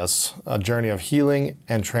Himalayas, A Journey of Healing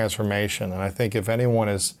and Transformation. And I think if anyone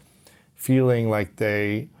is feeling like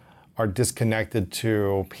they are disconnected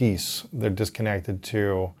to peace, they're disconnected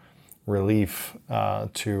to relief,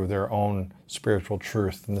 to their own spiritual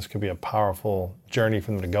truth, then this could be a powerful journey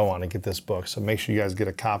for them to go on and get this book. So make sure you guys get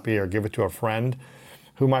a copy or give it to a friend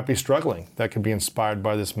who might be struggling, that could be inspired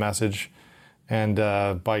by this message and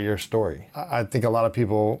by your story. I think a lot of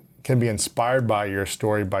people can be inspired by your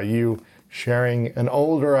story, by you sharing an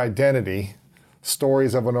older identity,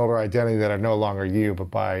 stories of an older identity that are no longer you, but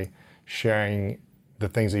by sharing the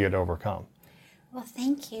things that you had to overcome. Well,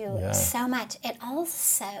 thank you so much. It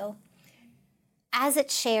also, as it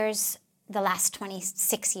shares the last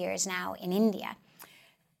 26 years now in India,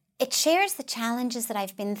 it shares the challenges that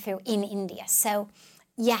I've been through in India. So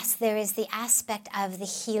yes, there is the aspect of the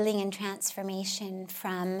healing and transformation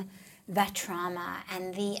from the trauma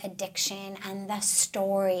and the addiction and the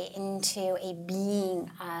story into a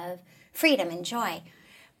being of freedom and joy.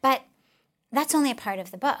 But that's only a part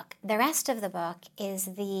of the book. The rest of the book is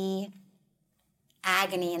the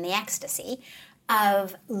agony and the ecstasy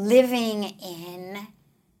of living in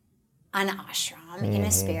an ashram, in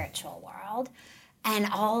a spiritual world, and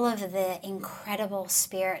all of the incredible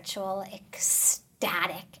spiritual,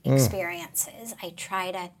 ecstatic experiences. I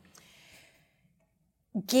try to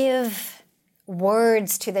give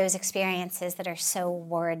words to those experiences that are so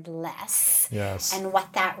wordless. Yes. And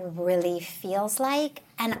what that really feels like,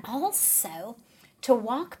 and also to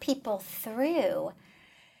walk people through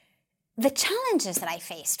the challenges that I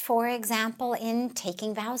faced, for example, in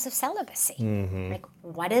taking vows of celibacy. Like,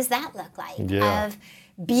 what does that look like? Yeah. Of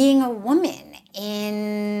being a woman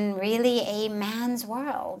in really a man's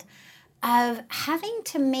world, of having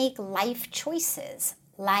to make life choices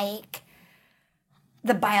like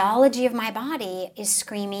the biology of my body is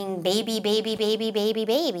screaming baby, baby, baby, baby,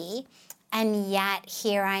 baby. And yet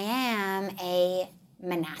here I am, a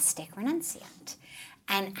monastic renunciant.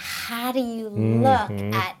 And how do you look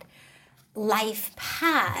at life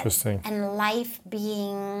paths and life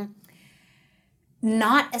being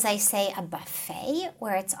not, as I say, a buffet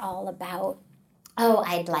where it's all about, oh,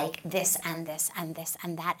 I'd like this and this and this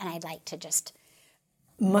and that, and I'd like to just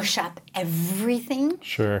mush up everything.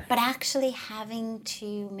 Sure. But actually having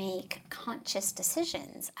to make conscious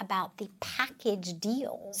decisions about the package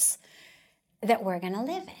deals that we're going to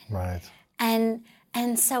live in. Right.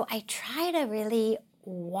 And so I try to really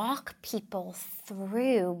walk people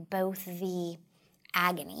through both the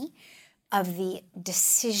agony of the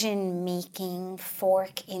decision-making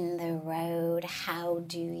fork in the road. How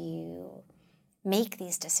do you make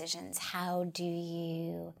these decisions? How do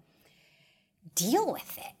you deal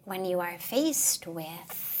with it when you are faced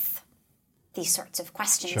with these sorts of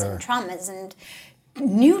questions and traumas and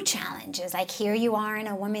new challenges? Like, here you are in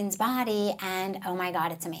a woman's body and, oh my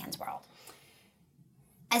God, it's a man's world.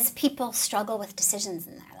 As people struggle with decisions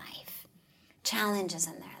in their life, challenges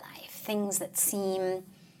in their life, things that seem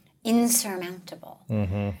insurmountable,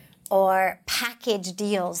 or package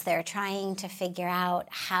deals they're trying to figure out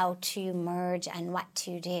how to merge and what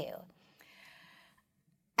to do,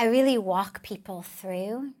 I really walk people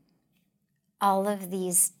through all of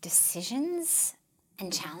these decisions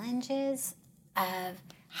and challenges of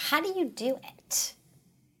how do you do it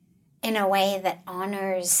in a way that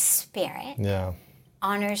honors spirit,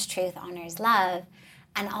 honors truth, honors love,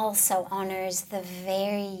 and also honors the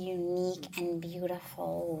very unique and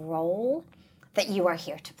beautiful role that you are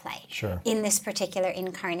here to play in this particular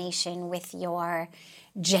incarnation, with your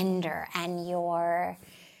gender and your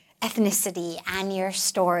ethnicity and your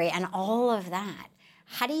story and all of that.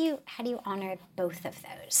 How do you honor both of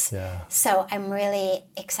those? So I'm really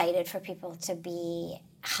excited for people to be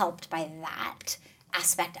helped by that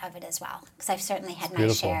aspect of it as well, because I've certainly had my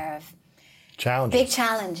share of big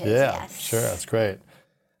challenges. Yes. Sure, that's great.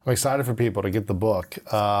 I'm excited for people to get the book,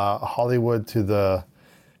 Hollywood to the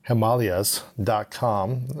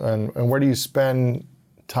Himalayas.com. And where do you spend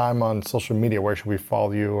time on social media? Where should we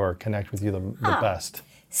follow you or connect with you the best?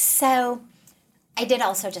 So I did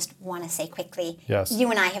also just want to say quickly, yes, you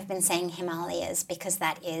and I have been saying Himalayas because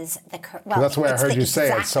that is the correct, well, that's the way I heard you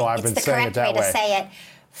say it, so I've been saying it that way. It's the correct way to say it.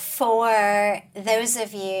 For those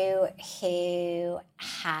of you who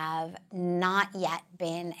have not yet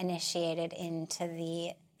been initiated into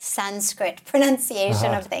the Sanskrit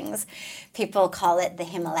pronunciation of things, people call it the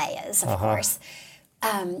Himalayas, of course.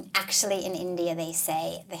 Actually, in India, they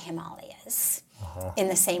say the Himalayas in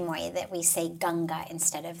the same way that we say Ganga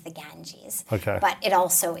instead of the Ganges. But it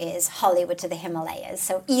also is Hollywood to the Himalayas,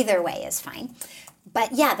 so either way is fine.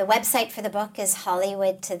 But yeah, the website for the book is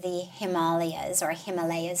Hollywood to the Himalayas, or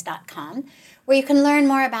Himalayas.com, where you can learn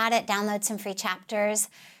more about it, download some free chapters.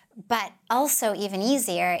 But also, even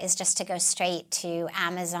easier is just to go straight to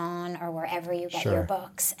Amazon or wherever you get your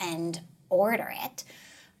books and order it.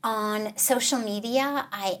 On social media,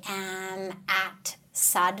 I am at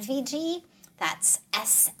Sadhviji. That's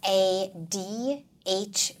SADHVIJI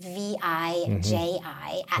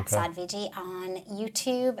at Sadhviji on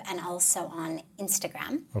YouTube and also on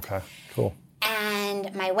Instagram. Okay, cool.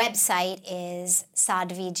 And my website is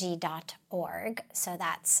sadhviji.org, so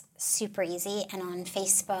that's super easy. And on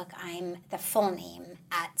Facebook, I'm the full name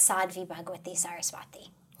at Sadhvi Bhagwati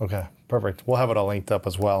Saraswati. Okay, perfect. We'll have it all linked up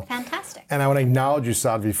as well. Fantastic. And I want to acknowledge you,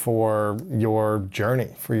 Sadhvi, for your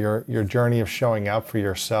journey, for your journey of showing up for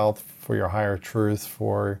yourself, for your higher truth,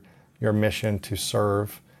 for your mission to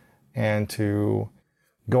serve and to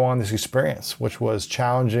go on this experience, which was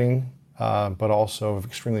challenging, but also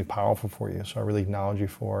extremely powerful for you. So I really acknowledge you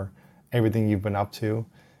for everything you've been up to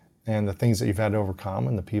and the things that you've had to overcome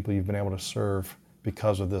and the people you've been able to serve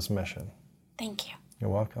because of this mission. Thank you. You're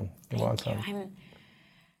welcome. You're welcome. Thank you.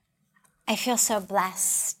 I feel so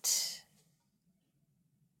blessed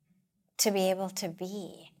to be able to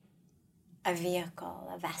be a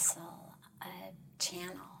vehicle, a vessel, a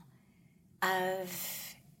channel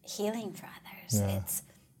of healing for others. Yeah.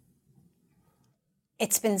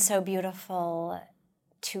 It's been so beautiful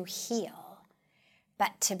to heal,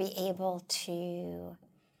 but to be able to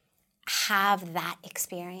have that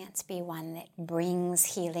experience be one that brings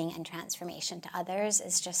healing and transformation to others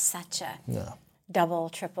is just such a double,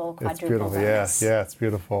 triple, quadruple bonus. Yeah, it's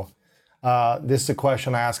beautiful. This is a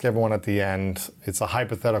question I ask everyone at the end. It's a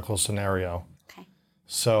hypothetical scenario. Okay.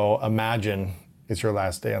 So imagine it's your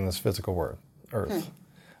last day on this physical earth.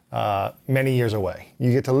 Many years away.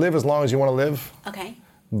 You get to live as long as you want to live. Okay.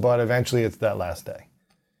 But eventually it's that last day.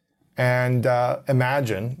 And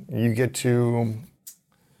imagine you get to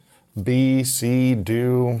be, see,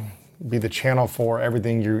 do, be the channel for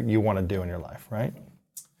everything you want to do in your life, right?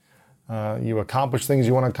 You accomplish things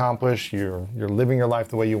you want to accomplish. You're living your life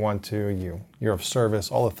the way you want to. You're of service.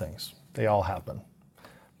 All the things, they all happen.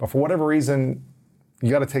 But for whatever reason, you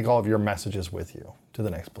got to take all of your messages with you to the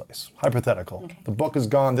next place. Hypothetical. Okay. The book is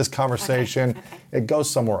gone. This conversation, it goes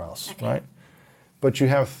somewhere else, right? But you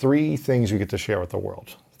have 3 things you get to share with the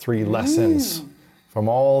world. 3 lessons from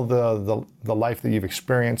all the life that you've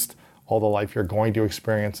experienced, all the life you're going to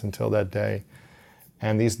experience until that day.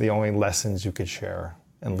 And these are the only lessons you could share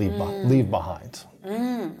and leave behind.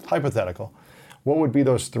 Hypothetical. What would be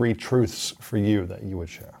those 3 truths for you that you would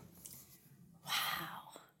share? Wow.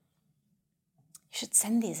 You should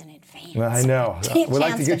send these in advance. I know. We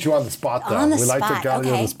like to get you on the spot, though. We like to get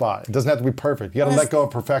you on the spot. It doesn't have to be perfect. You got to let go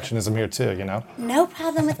of perfectionism here, too, you know? No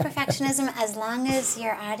problem with perfectionism as long as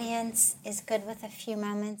your audience is good with a few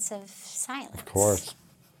moments of silence. Of course.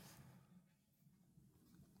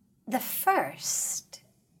 The first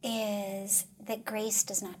is that grace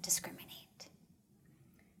does not discriminate.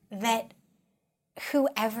 That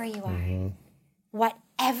whoever you are,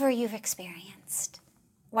 whatever you've experienced,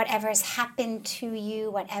 whatever has happened to you,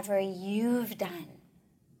 whatever you've done,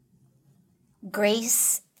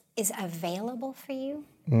 grace is available for you,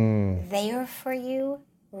 there for you,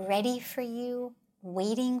 ready for you,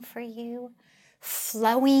 waiting for you,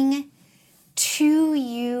 flowing to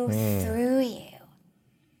you, through you.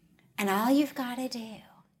 And all you've got to do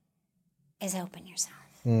is open yourself.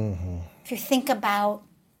 If you think about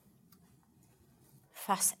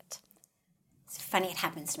faucet, it's funny, it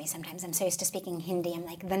happens to me sometimes. I'm so used to speaking Hindi, I'm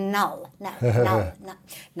like, the null. No, null.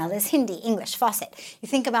 Null is Hindi, English, faucet. You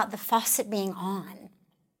think about the faucet being on,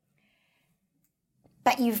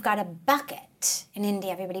 but you've got a bucket. In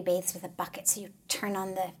India, everybody bathes with a bucket, so you turn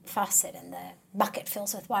on the faucet and the bucket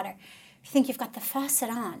fills with water. You think you've got the faucet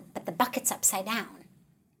on, but the bucket's upside down.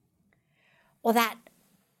 Well,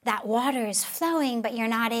 that water is flowing, but you're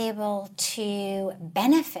not able to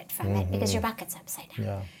benefit from it because your bucket's upside down.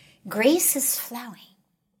 Yeah. Grace is flowing.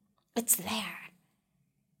 It's there.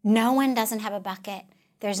 No one doesn't have a bucket.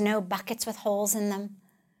 There's no buckets with holes in them.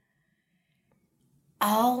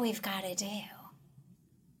 All we've got to do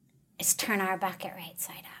is turn our bucket right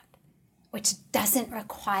side up, which doesn't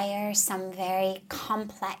require some very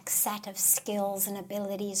complex set of skills and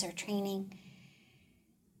abilities or training.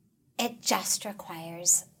 It just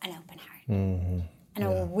requires an open heart and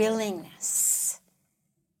a willingness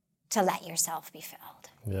to let yourself be filled.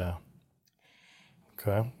 Yeah.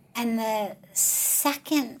 Okay. And the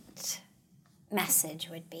second message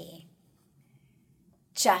would be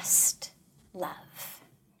just love.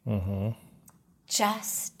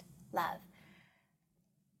 Just love.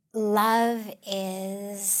 Love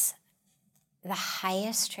is the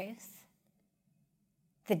highest truth,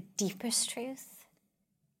 the deepest truth,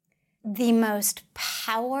 the most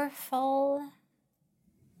powerful,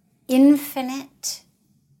 infinite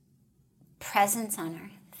presence on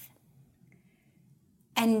earth.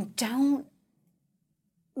 And don't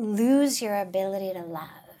lose your ability to love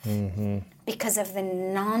because of the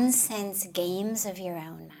nonsense games of your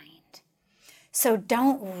own mind. So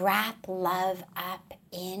don't wrap love up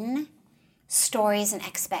in stories and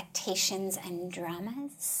expectations and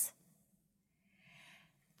dramas.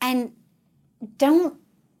 And don't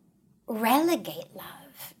relegate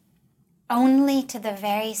love only to the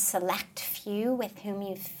very select few with whom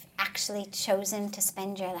you've actually chosen to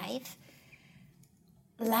spend your life.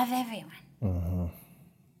 Love everyone.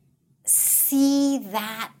 See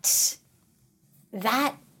that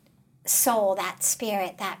soul, that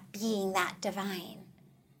spirit, that being, that divine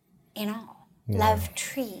in all. Love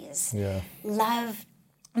trees. Love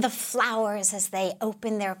the flowers as they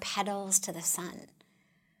open their petals to the sun.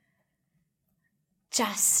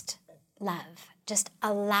 Just love. Just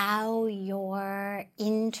allow your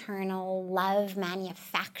internal love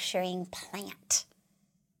manufacturing plant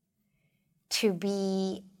to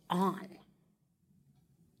be on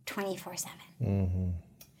 24/7.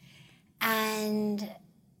 And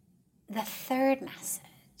the third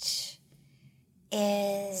message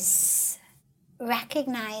is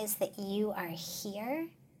recognize that you are here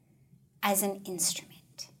as an instrument.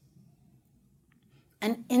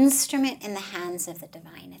 An instrument in the hands of the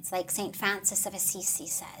divine. It's like St. Francis of Assisi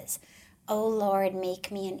says, "O Lord,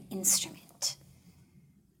 make me an instrument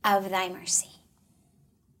of thy mercy.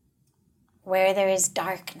 Where there is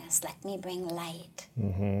darkness, let me bring light."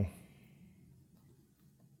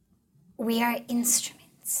 We are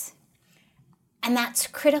instruments. And that's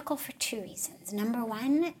critical for 2 reasons. Number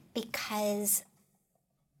one, because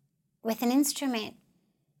with an instrument,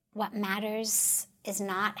 what matters is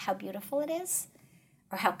not how beautiful it is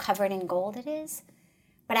or how covered in gold it is,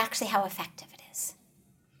 but actually how effective it is.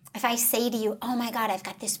 If I say to you, oh my God, I've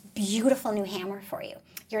got this beautiful new hammer for you,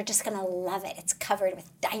 you're just gonna love it. It's covered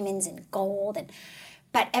with diamonds and gold.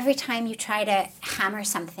 But every time you try to hammer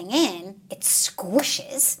something in, it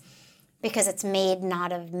squishes because it's made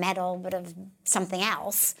not of metal, but of something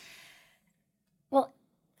else. Well,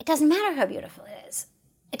 it doesn't matter how beautiful it is.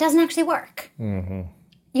 It doesn't actually work. Mm-hmm.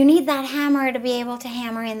 You need that hammer to be able to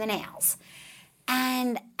hammer in the nails.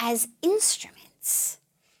 And as instruments,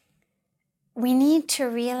 we need to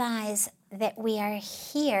realize that we are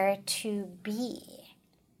here to be,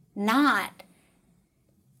 not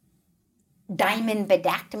diamond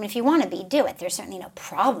bedecked. I mean, if you want to be, do it. There's certainly no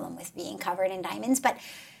problem with being covered in diamonds, but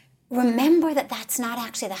remember that that's not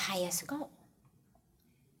actually the highest goal.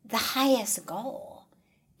 The highest goal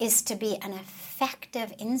is to be an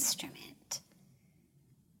effective instrument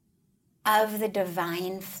of the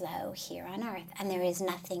divine flow here on earth. And there is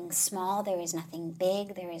nothing small, there is nothing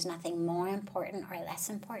big, there is nothing more important or less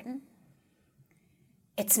important.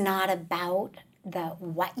 It's not about the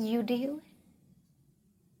what you do,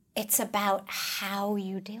 it's about how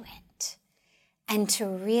you do it. And to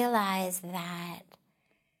realize that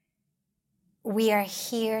we are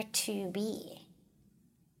here to be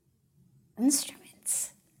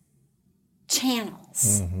instruments,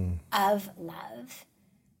 channels of love,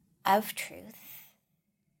 of truth,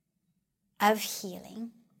 of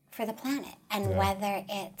healing for the planet. And whether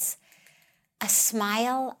it's a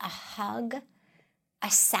smile, a hug,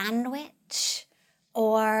 a sandwich,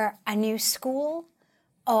 or a new school,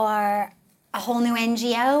 or a whole new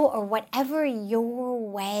NGO, or whatever your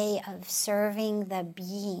way of serving the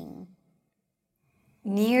being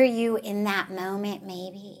near you in that moment may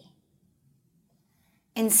be.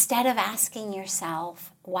 Instead of asking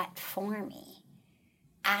yourself, what for me?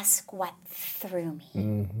 Ask what through me.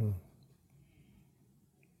 Mm-hmm.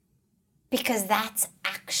 Because that's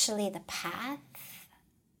actually the path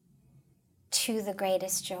to the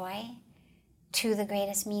greatest joy, to the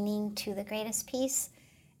greatest meaning, to the greatest peace.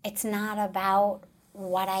 It's not about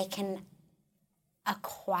what I can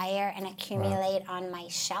acquire and accumulate on my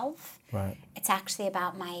shelf. Right. It's actually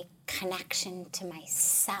about my connection to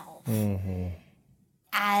myself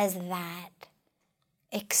as that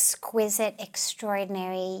exquisite,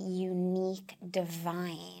 extraordinary, unique,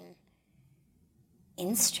 divine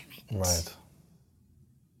instrument. Right.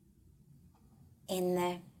 In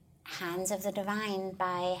the hands of the divine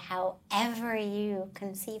by however you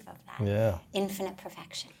conceive of that. Infinite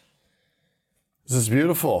perfection. This is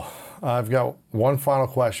beautiful. I've got one final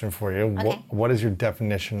question for you. Okay. What is your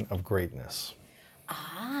definition of greatness?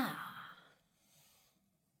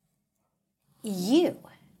 You,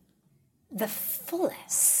 the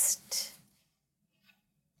fullest,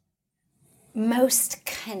 most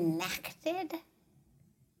connected,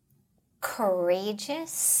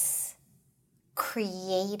 courageous,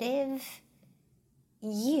 creative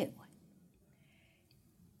you.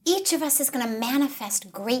 Each of us is going to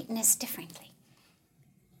manifest greatness differently.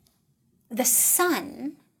 The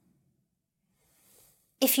sun,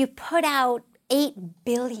 if you put out 8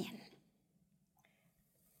 billion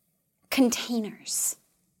containers,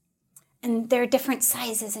 and they're different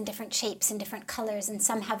sizes and different shapes and different colors, and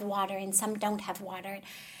some have water and some don't have water,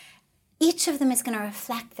 each of them is going to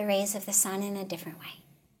reflect the rays of the sun in a different way.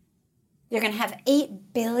 You're going to have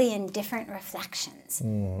 8 billion different reflections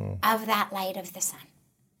of that light of the sun.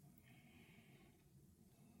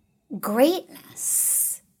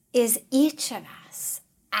 Greatness is each of us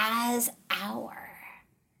as our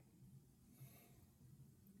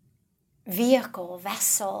vehicle,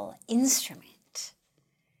 vessel, instrument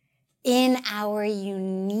in our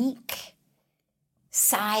unique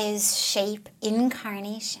size, shape,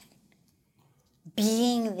 incarnation,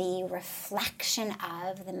 being the reflection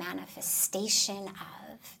of, the manifestation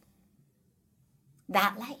of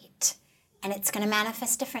that light. And it's going to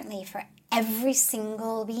manifest differently for every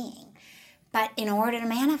single being. But in order to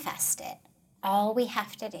manifest it, all we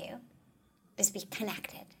have to do is be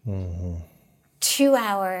connected to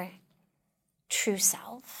our true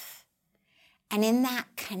self. And in that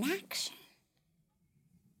connection,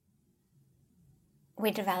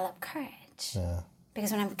 we develop courage.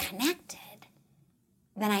 Because when I'm connected,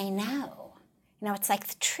 then I know. You know, it's like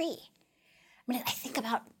the tree. I mean, I think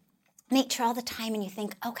about nature all the time, and you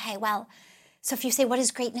think, okay, well, so if you say, what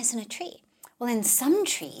is greatness in a tree? Well, in some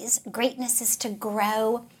trees, greatness is to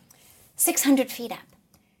grow 600 feet up.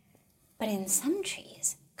 But in some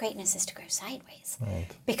trees, greatness is to grow sideways. Right.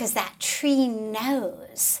 Because that tree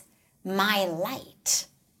knows my light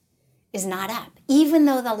is not up. Even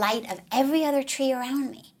though the light of every other tree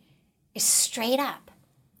around me is straight up.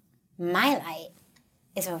 My light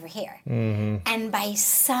is over here. And by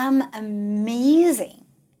some amazing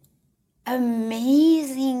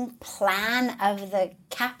plan of the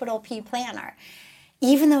capital P planner,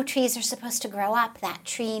 even though trees are supposed to grow up, that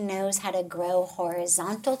tree knows how to grow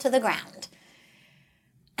horizontal to the ground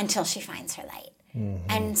until she finds her light.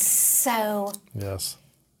 And so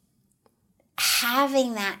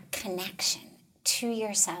having that connection to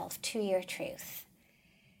yourself, to your truth,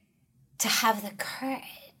 to have the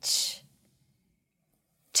courage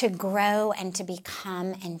to grow and to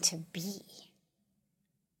become and to be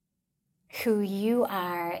who you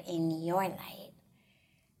are in your light.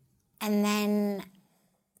 And then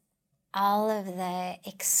all of the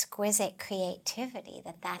exquisite creativity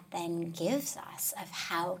that then gives us of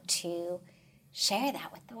how to share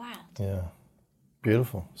that with the world. Yeah.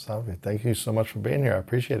 Beautiful. Salvi, thank you so much for being here. I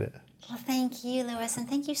appreciate it. Well, thank you, Louis, and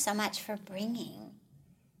thank you so much for bringing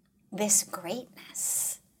this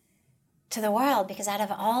greatness to the world, because out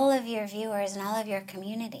of all of your viewers and all of your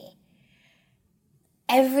community,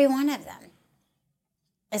 every one of them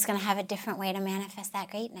is going to have a different way to manifest that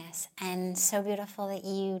greatness. And so beautiful that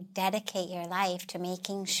you dedicate your life to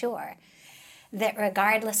making sure that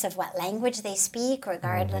regardless of what language they speak,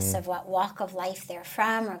 regardless of what walk of life they're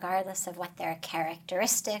from, regardless of what their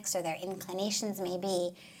characteristics or their inclinations may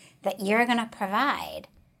be, that you're going to provide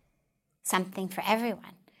something for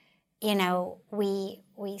everyone. You know, we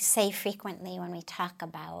say frequently when we talk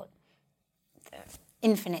about the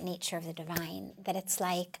infinite nature of the divine, that it's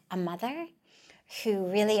like a mother who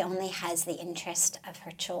really only has the interest of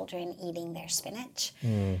her children eating their spinach.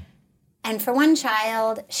 And for one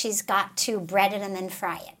child, she's got to bread it and then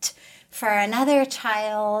fry it. For another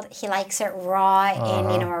child, he likes it raw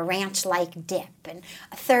in, a ranch-like dip. And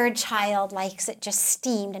a third child likes it just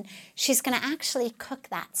steamed. And she's going to actually cook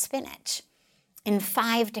that spinach in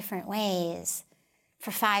 5 different ways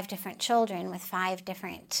for 5 different children with 5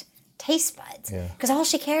 different taste buds. Because all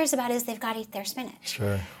she cares about is they've got to eat their spinach.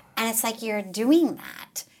 And it's like you're doing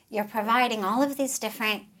that. You're providing all of these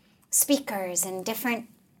different speakers and different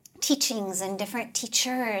teachings and different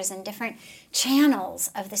teachers and different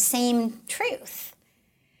channels of the same truth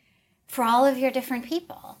for all of your different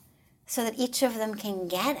people, so that each of them can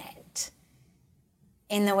get it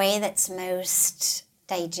in the way that's most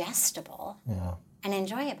digestible and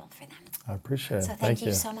enjoyable for them. I appreciate it. So thank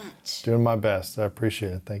you so much. Doing my best. I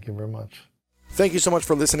appreciate it. Thank you very much. Thank you so much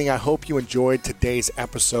for listening. I hope you enjoyed today's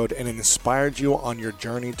episode and it inspired you on your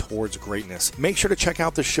journey towards greatness. Make sure to check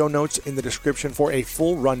out the show notes in the description for a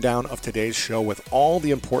full rundown of today's show with all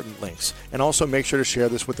the important links. And also make sure to share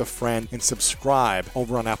this with a friend and subscribe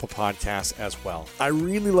over on Apple Podcasts as well. I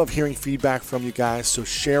really love hearing feedback from you guys, so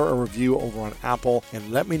share a review over on Apple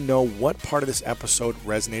and let me know what part of this episode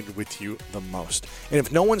resonated with you the most. And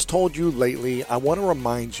if no one's told you lately, I want to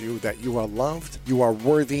remind you that you are loved, you are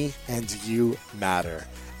worthy, and you matter.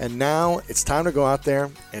 And now it's time to go out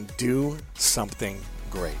there and do something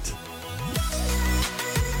great.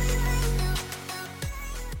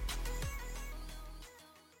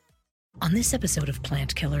 On this episode of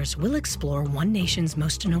Plant Killers, we'll explore one nation's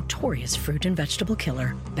most notorious fruit and vegetable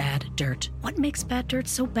killer, bad dirt. What makes bad dirt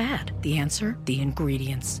so bad? The answer? The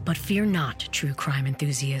ingredients. But fear not, true crime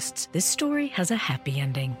enthusiasts. This story has a happy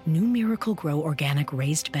ending. New Miracle-Gro organic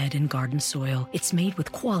raised bed and garden soil. It's made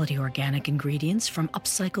with quality organic ingredients from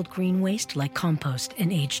upcycled green waste like compost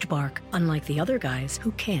and aged bark. Unlike the other guys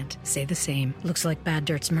who can't say the same. Looks like bad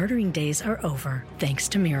dirt's murdering days are over, thanks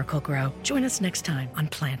to Miracle-Gro. Join us next time on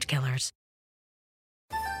Plant Killers.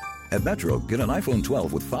 At Metro, get an iPhone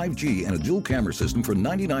 12 with 5G and a dual camera system for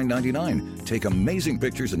 $99.99. Take amazing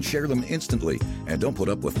pictures and share them instantly. And don't put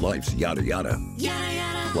up with life's yada yada. Yada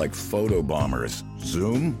yada. Like photo bombers.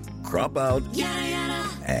 Zoom, crop out, yada yada.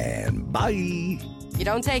 And bye. You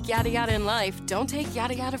don't take yada yada in life, don't take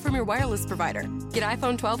yada yada from your wireless provider. Get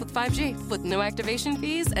iPhone 12 with 5G with no activation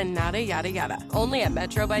fees and nada yada yada. Only at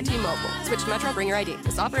Metro by T-Mobile. Switch to Metro, bring your ID.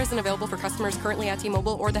 This offer isn't available for customers currently at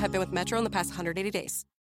T-Mobile or that have been with Metro in the past 180 days.